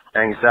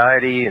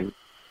anxiety, and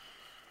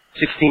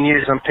 16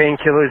 years on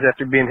painkillers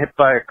after being hit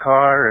by a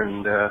car,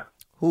 and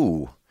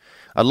Ooh.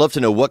 I'd love to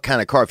know what kind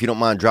of car, if you don't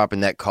mind dropping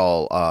that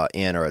call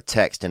in or a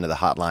text into the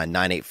hotline,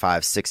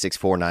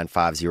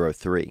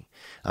 985-664-9503.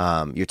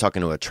 You're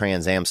talking to a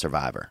Trans Am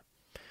survivor.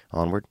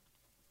 Onward.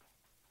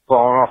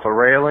 falling off a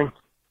railing.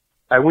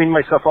 I weaned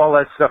myself all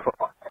that stuff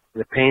off.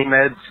 The pain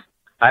meds.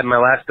 I had my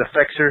last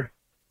Effexor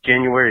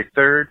January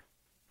 3rd.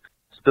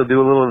 Still do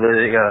a little of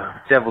the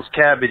devil's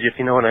cabbage, if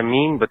you know what I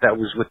mean, but that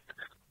was with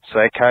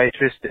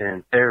psychiatrist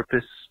and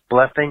therapist's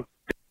blessing.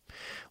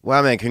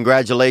 Well, man,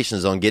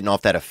 congratulations on getting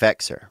off that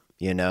Effexor,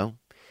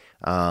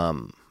 I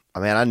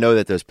mean, I know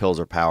that those pills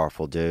are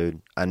powerful,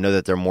 dude. I know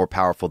that they're more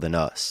powerful than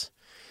us.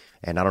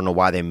 And I don't know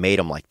why they made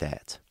them like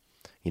that.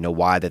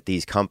 Why that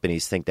these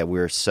companies think that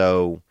we're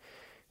so,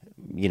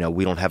 we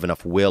don't have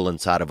enough will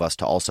inside of us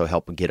to also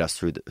help get us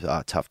through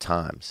the tough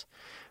times.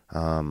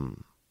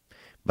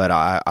 But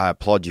I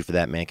applaud you for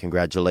that, man.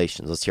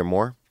 Congratulations. Let's hear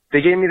more.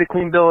 They gave me the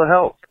clean bill of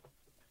health.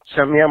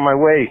 Sent me on my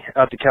way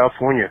out to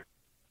California.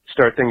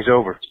 Start things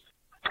over.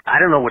 I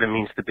don't know what it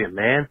means to be a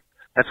man.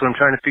 That's what I'm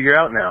trying to figure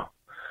out now.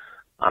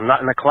 I'm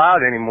not in a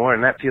cloud anymore,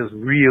 and that feels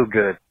real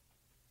good.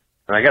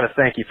 And I got to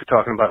thank you for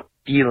talking about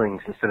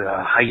feelings instead of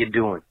how you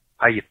doing,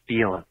 how you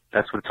feeling.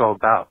 That's what it's all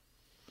about.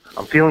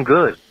 I'm feeling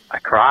good. I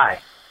cry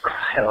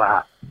a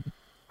lot,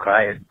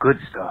 cry at good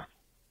stuff.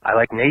 I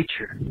like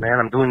nature, man.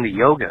 I'm doing the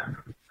yoga.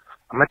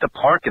 I'm at the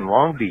park in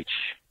Long Beach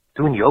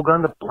doing yoga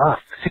on the bluff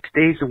 6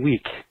 days a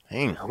week.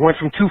 Dang. I went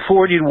from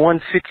 240 to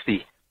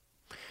 160.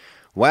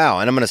 Wow,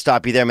 and I'm going to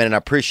stop you there, man, and I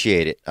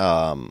appreciate it.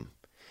 Because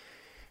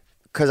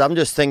I'm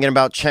just thinking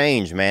about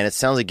change, man. It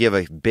sounds like you have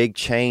a big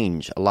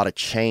change. A lot of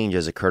change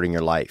has occurred in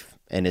your life.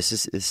 And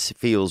this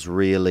feels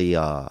really,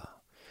 at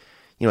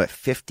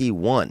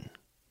 51.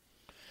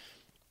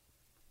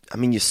 I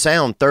mean, you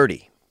sound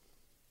 30.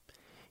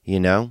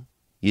 You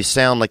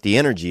sound like the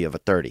energy of a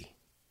 30.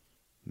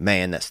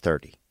 Man, that's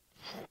 30.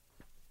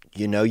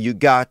 You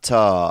got,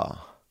 to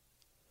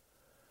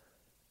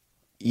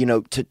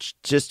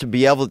just to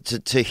be able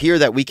to hear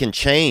that we can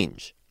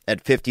change at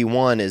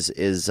 51 is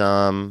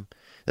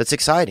that's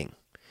exciting.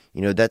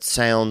 That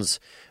sounds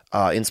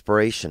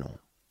inspirational.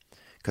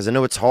 Because I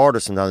know it's harder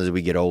sometimes as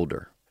we get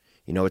older.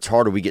 It's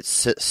harder we get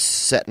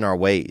set in our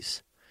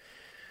ways.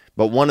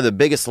 But one of the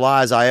biggest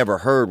lies I ever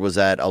heard was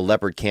that a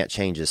leopard can't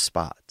change his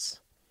spots.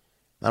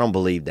 I don't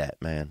believe that,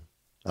 man.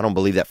 I don't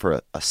believe that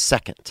for a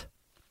second.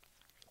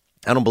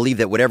 I don't believe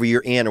that whatever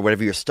you're in or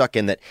whatever you're stuck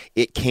in, that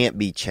it can't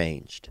be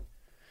changed.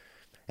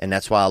 And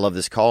that's why I love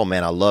this call,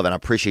 man. I love it. And I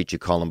appreciate you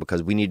calling,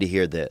 because we need to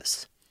hear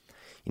this.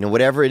 You know,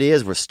 whatever it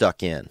is we're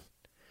stuck in.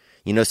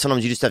 You know,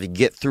 sometimes you just have to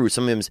get through.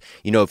 Sometimes,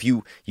 you know, if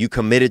you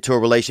committed to a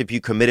relationship, you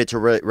committed to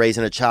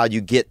raising a child,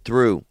 you get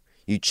through.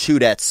 You chew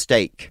that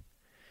steak.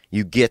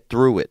 You get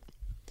through it.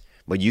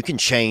 But you can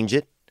change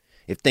it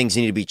if things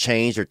need to be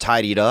changed or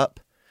tidied up,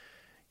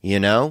 you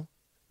know.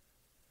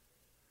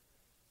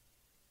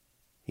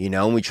 You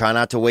know, and we try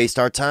not to waste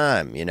our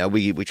time. You know,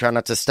 we try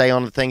not to stay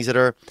on the things that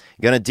are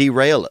going to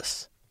derail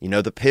us. You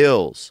know, the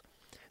pills,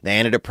 the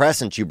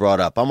antidepressants you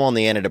brought up. I'm on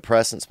the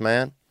antidepressants,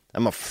 man.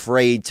 I'm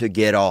afraid to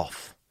get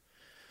off.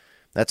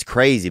 That's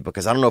crazy,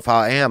 because I don't know if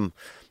I am,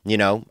 you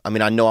know. I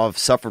mean, I know I've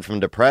suffered from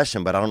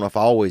depression, but I don't know if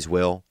I always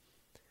will.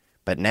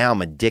 But now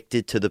I'm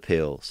addicted to the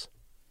pills.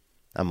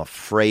 I'm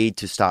afraid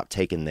to stop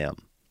taking them.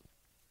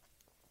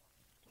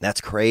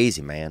 That's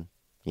crazy, man.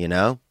 You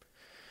know?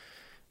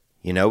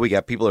 You know, we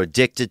got people who are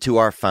addicted to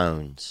our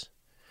phones.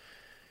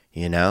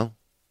 You know?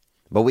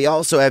 But we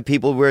also have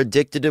people who are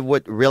addicted to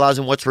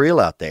realizing what's real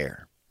out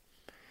there.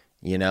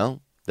 You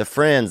know? The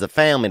friends, the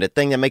family, the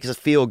thing that makes us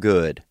feel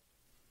good.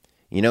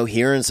 You know,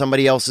 hearing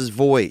somebody else's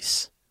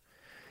voice.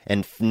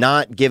 And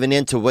not giving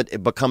in to what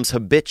it becomes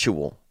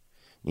habitual.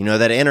 You know,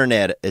 that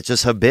internet, it's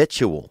just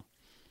habitual.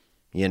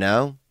 You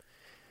know?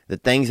 The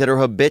things that are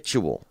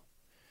habitual.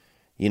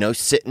 You know,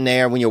 sitting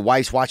there when your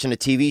wife's watching a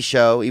TV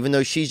show, even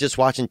though she's just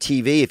watching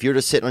TV, if you're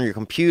just sitting on your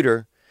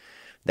computer,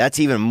 that's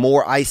even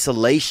more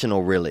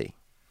isolational, really.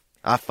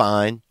 I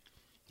find.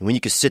 When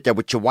you can sit there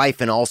with your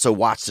wife and also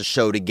watch the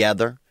show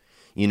together,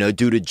 you know,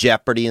 do the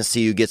Jeopardy and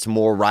see who gets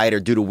more right, or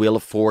do the Wheel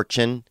of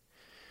Fortune.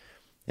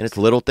 And it's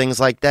little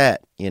things like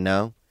that, you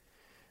know,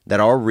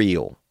 that are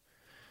real.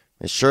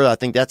 And sure, I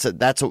think that's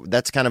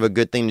kind of a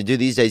good thing to do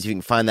these days if you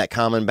can find that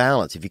common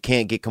balance. If you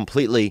can't get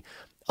completely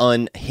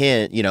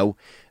unhinged, you know,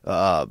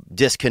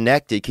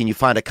 disconnected, can you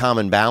find a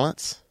common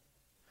balance?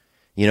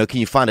 You know,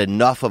 can you find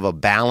enough of a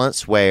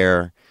balance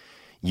where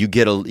you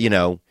get you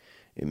know,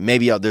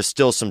 maybe there's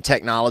still some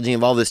technology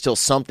involved, there's still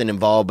something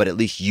involved, but at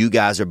least you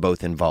guys are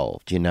both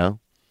involved, you know?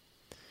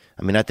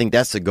 I mean, I think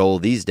that's the goal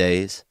these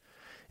days,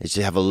 is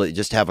to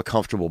have a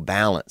comfortable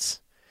balance.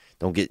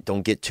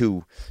 Don't get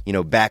too, you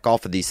know, back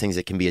off of these things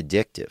that can be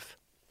addictive.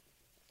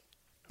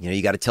 You know,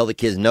 you got to tell the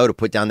kids no to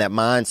put down that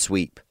mind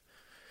sweep.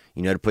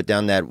 You know, to put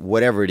down that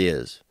whatever it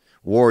is,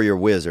 warrior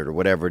wizard or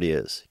whatever it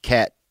is,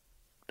 cat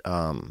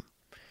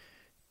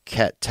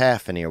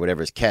taffany or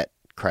whatever is cat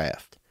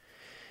craft.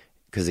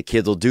 Because the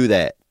kids will do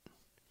that.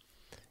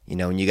 You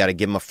know, and you got to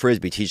give them a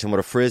frisbee, teach them what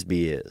a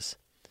frisbee is.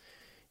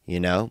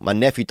 You know, my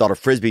nephew thought a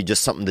frisbee was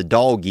just something the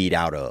dog eat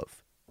out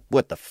of.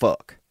 What the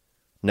fuck?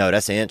 No,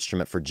 that's an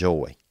instrument for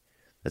joy.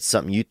 That's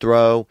something you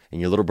throw and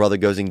your little brother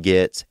goes and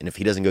gets. And if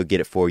he doesn't go get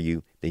it for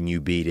you, then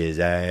you beat his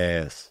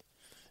ass.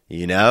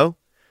 You know?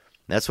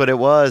 That's what it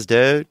was,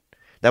 dude.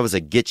 That was a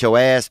get your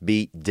ass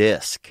beat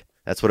disc.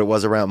 That's what it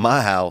was around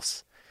my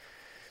house.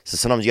 So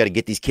sometimes you got to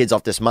get these kids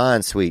off this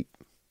mind sweep.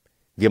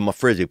 Give them a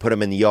frisbee. Put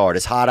them in the yard.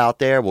 It's hot out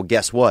there. Well,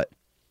 guess what?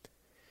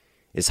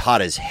 It's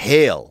hot as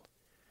hell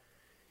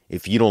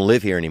if you don't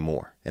live here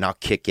anymore. And I'll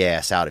kick your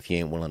ass out if you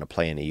ain't willing to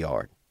play in the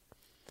yard.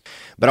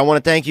 But I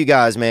want to thank you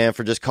guys, man,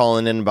 for just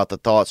calling in about the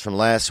thoughts from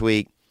last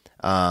week.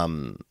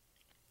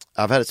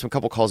 I've had some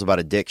couple calls about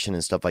addiction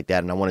and stuff like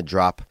that, and I want to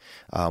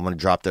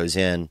drop those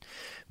in.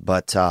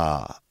 But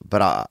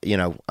you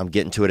know, I'm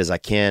getting to it as I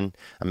can.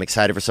 I'm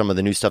excited for some of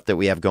the new stuff that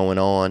we have going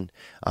on.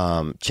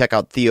 Check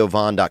out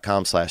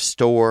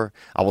theovon.com/store.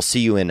 I will see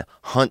you in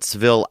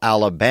Huntsville,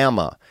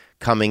 Alabama,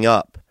 coming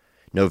up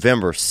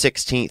November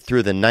 16th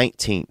through the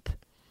 19th.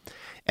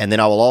 And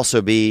then I will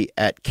also be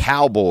at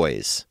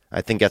Cowboys. I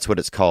think that's what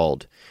it's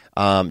called.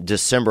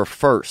 December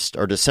 1st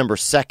or December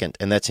 2nd,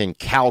 and that's in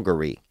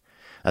Calgary.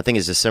 I think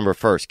it's December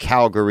 1st,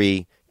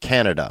 Calgary,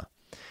 Canada.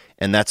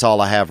 And that's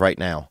all I have right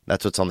now.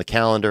 That's what's on the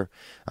calendar.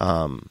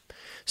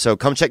 So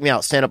come check me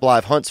out. Stand Up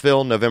Live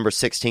Huntsville, November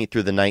 16th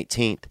through the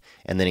 19th.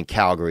 And then in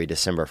Calgary,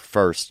 December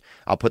 1st.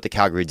 I'll put the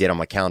Calgary date on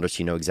my calendar so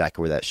you know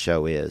exactly where that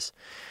show is.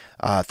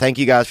 Thank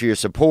you guys for your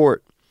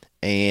support.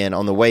 And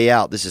on the way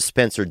out, this is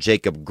Spencer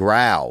Jacob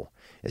Grau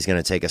is going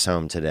to take us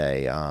home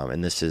today.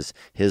 And this is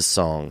his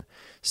song,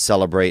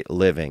 Celebrate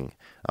Living.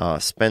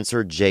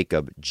 Spencer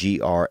Jacob,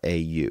 Grau.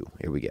 Here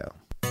we go.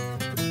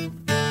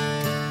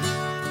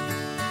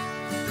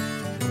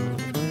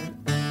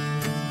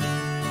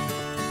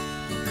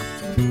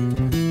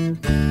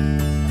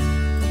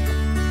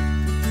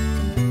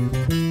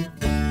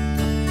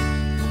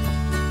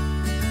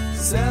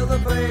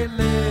 Celebrate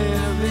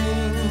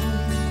living,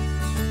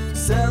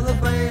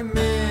 celebrate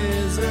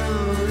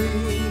misery.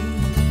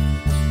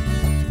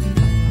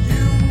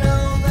 You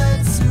know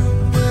that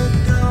soon we're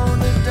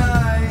gonna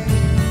die.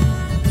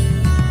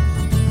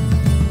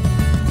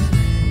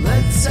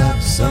 Let's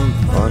have some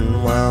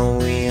fun while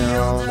we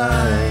all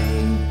die.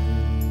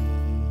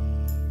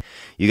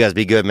 You guys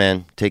be good,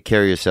 man. Take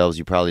care of yourselves.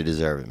 You probably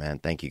deserve it, man.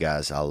 Thank you,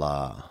 guys. I'll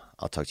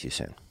talk to you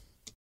soon.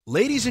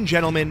 Ladies and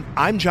gentlemen,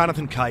 I'm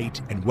Jonathan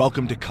Kite, and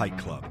welcome to Kite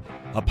Club,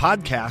 a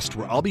podcast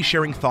where I'll be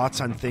sharing thoughts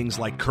on things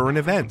like current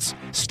events,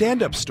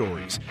 stand-up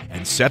stories,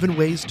 and 7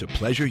 ways to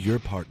pleasure your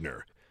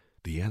partner.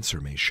 The answer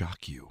may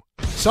shock you.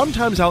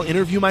 Sometimes I'll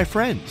interview my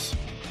friends.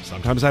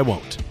 Sometimes I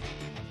won't.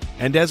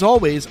 And as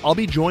always, I'll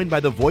be joined by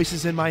the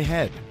voices in my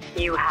head.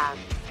 You have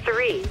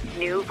 3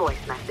 new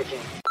voice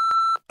messages.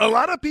 A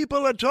lot of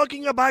people are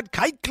talking about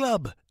Kite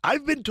Club.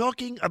 I've been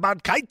talking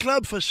about Kite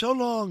Club for so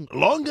long,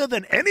 longer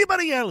than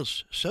anybody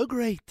else. So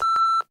great.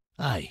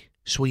 Hey,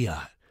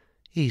 sweetheart,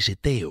 here's the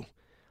deal.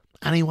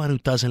 Anyone who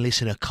doesn't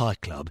listen to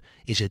Kite Club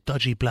is a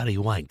dodgy bloody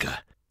wanker.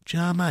 Do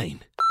you know what I mean?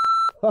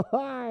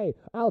 Hi,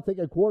 I'll take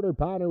a quarter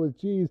pounder with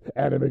cheese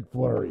and a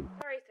McFlurry.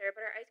 Sorry, sir,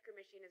 but our ice cream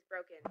machine is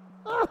broken.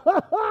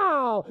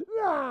 Oh,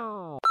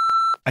 no!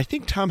 I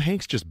think Tom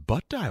Hanks just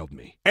butt-dialed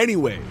me.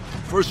 Anyway,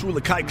 first rule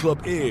of Kite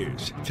Club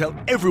is tell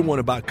everyone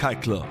about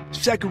Kite Club.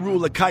 Second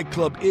rule of Kite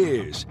Club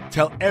is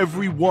tell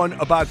everyone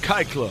about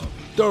Kite Club.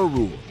 Third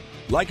rule,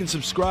 like and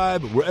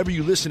subscribe wherever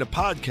you listen to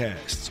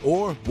podcasts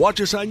or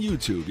watch us on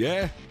YouTube,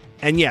 yeah?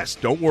 And yes,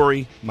 don't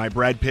worry, my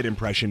Brad Pitt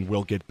impression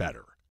will get better.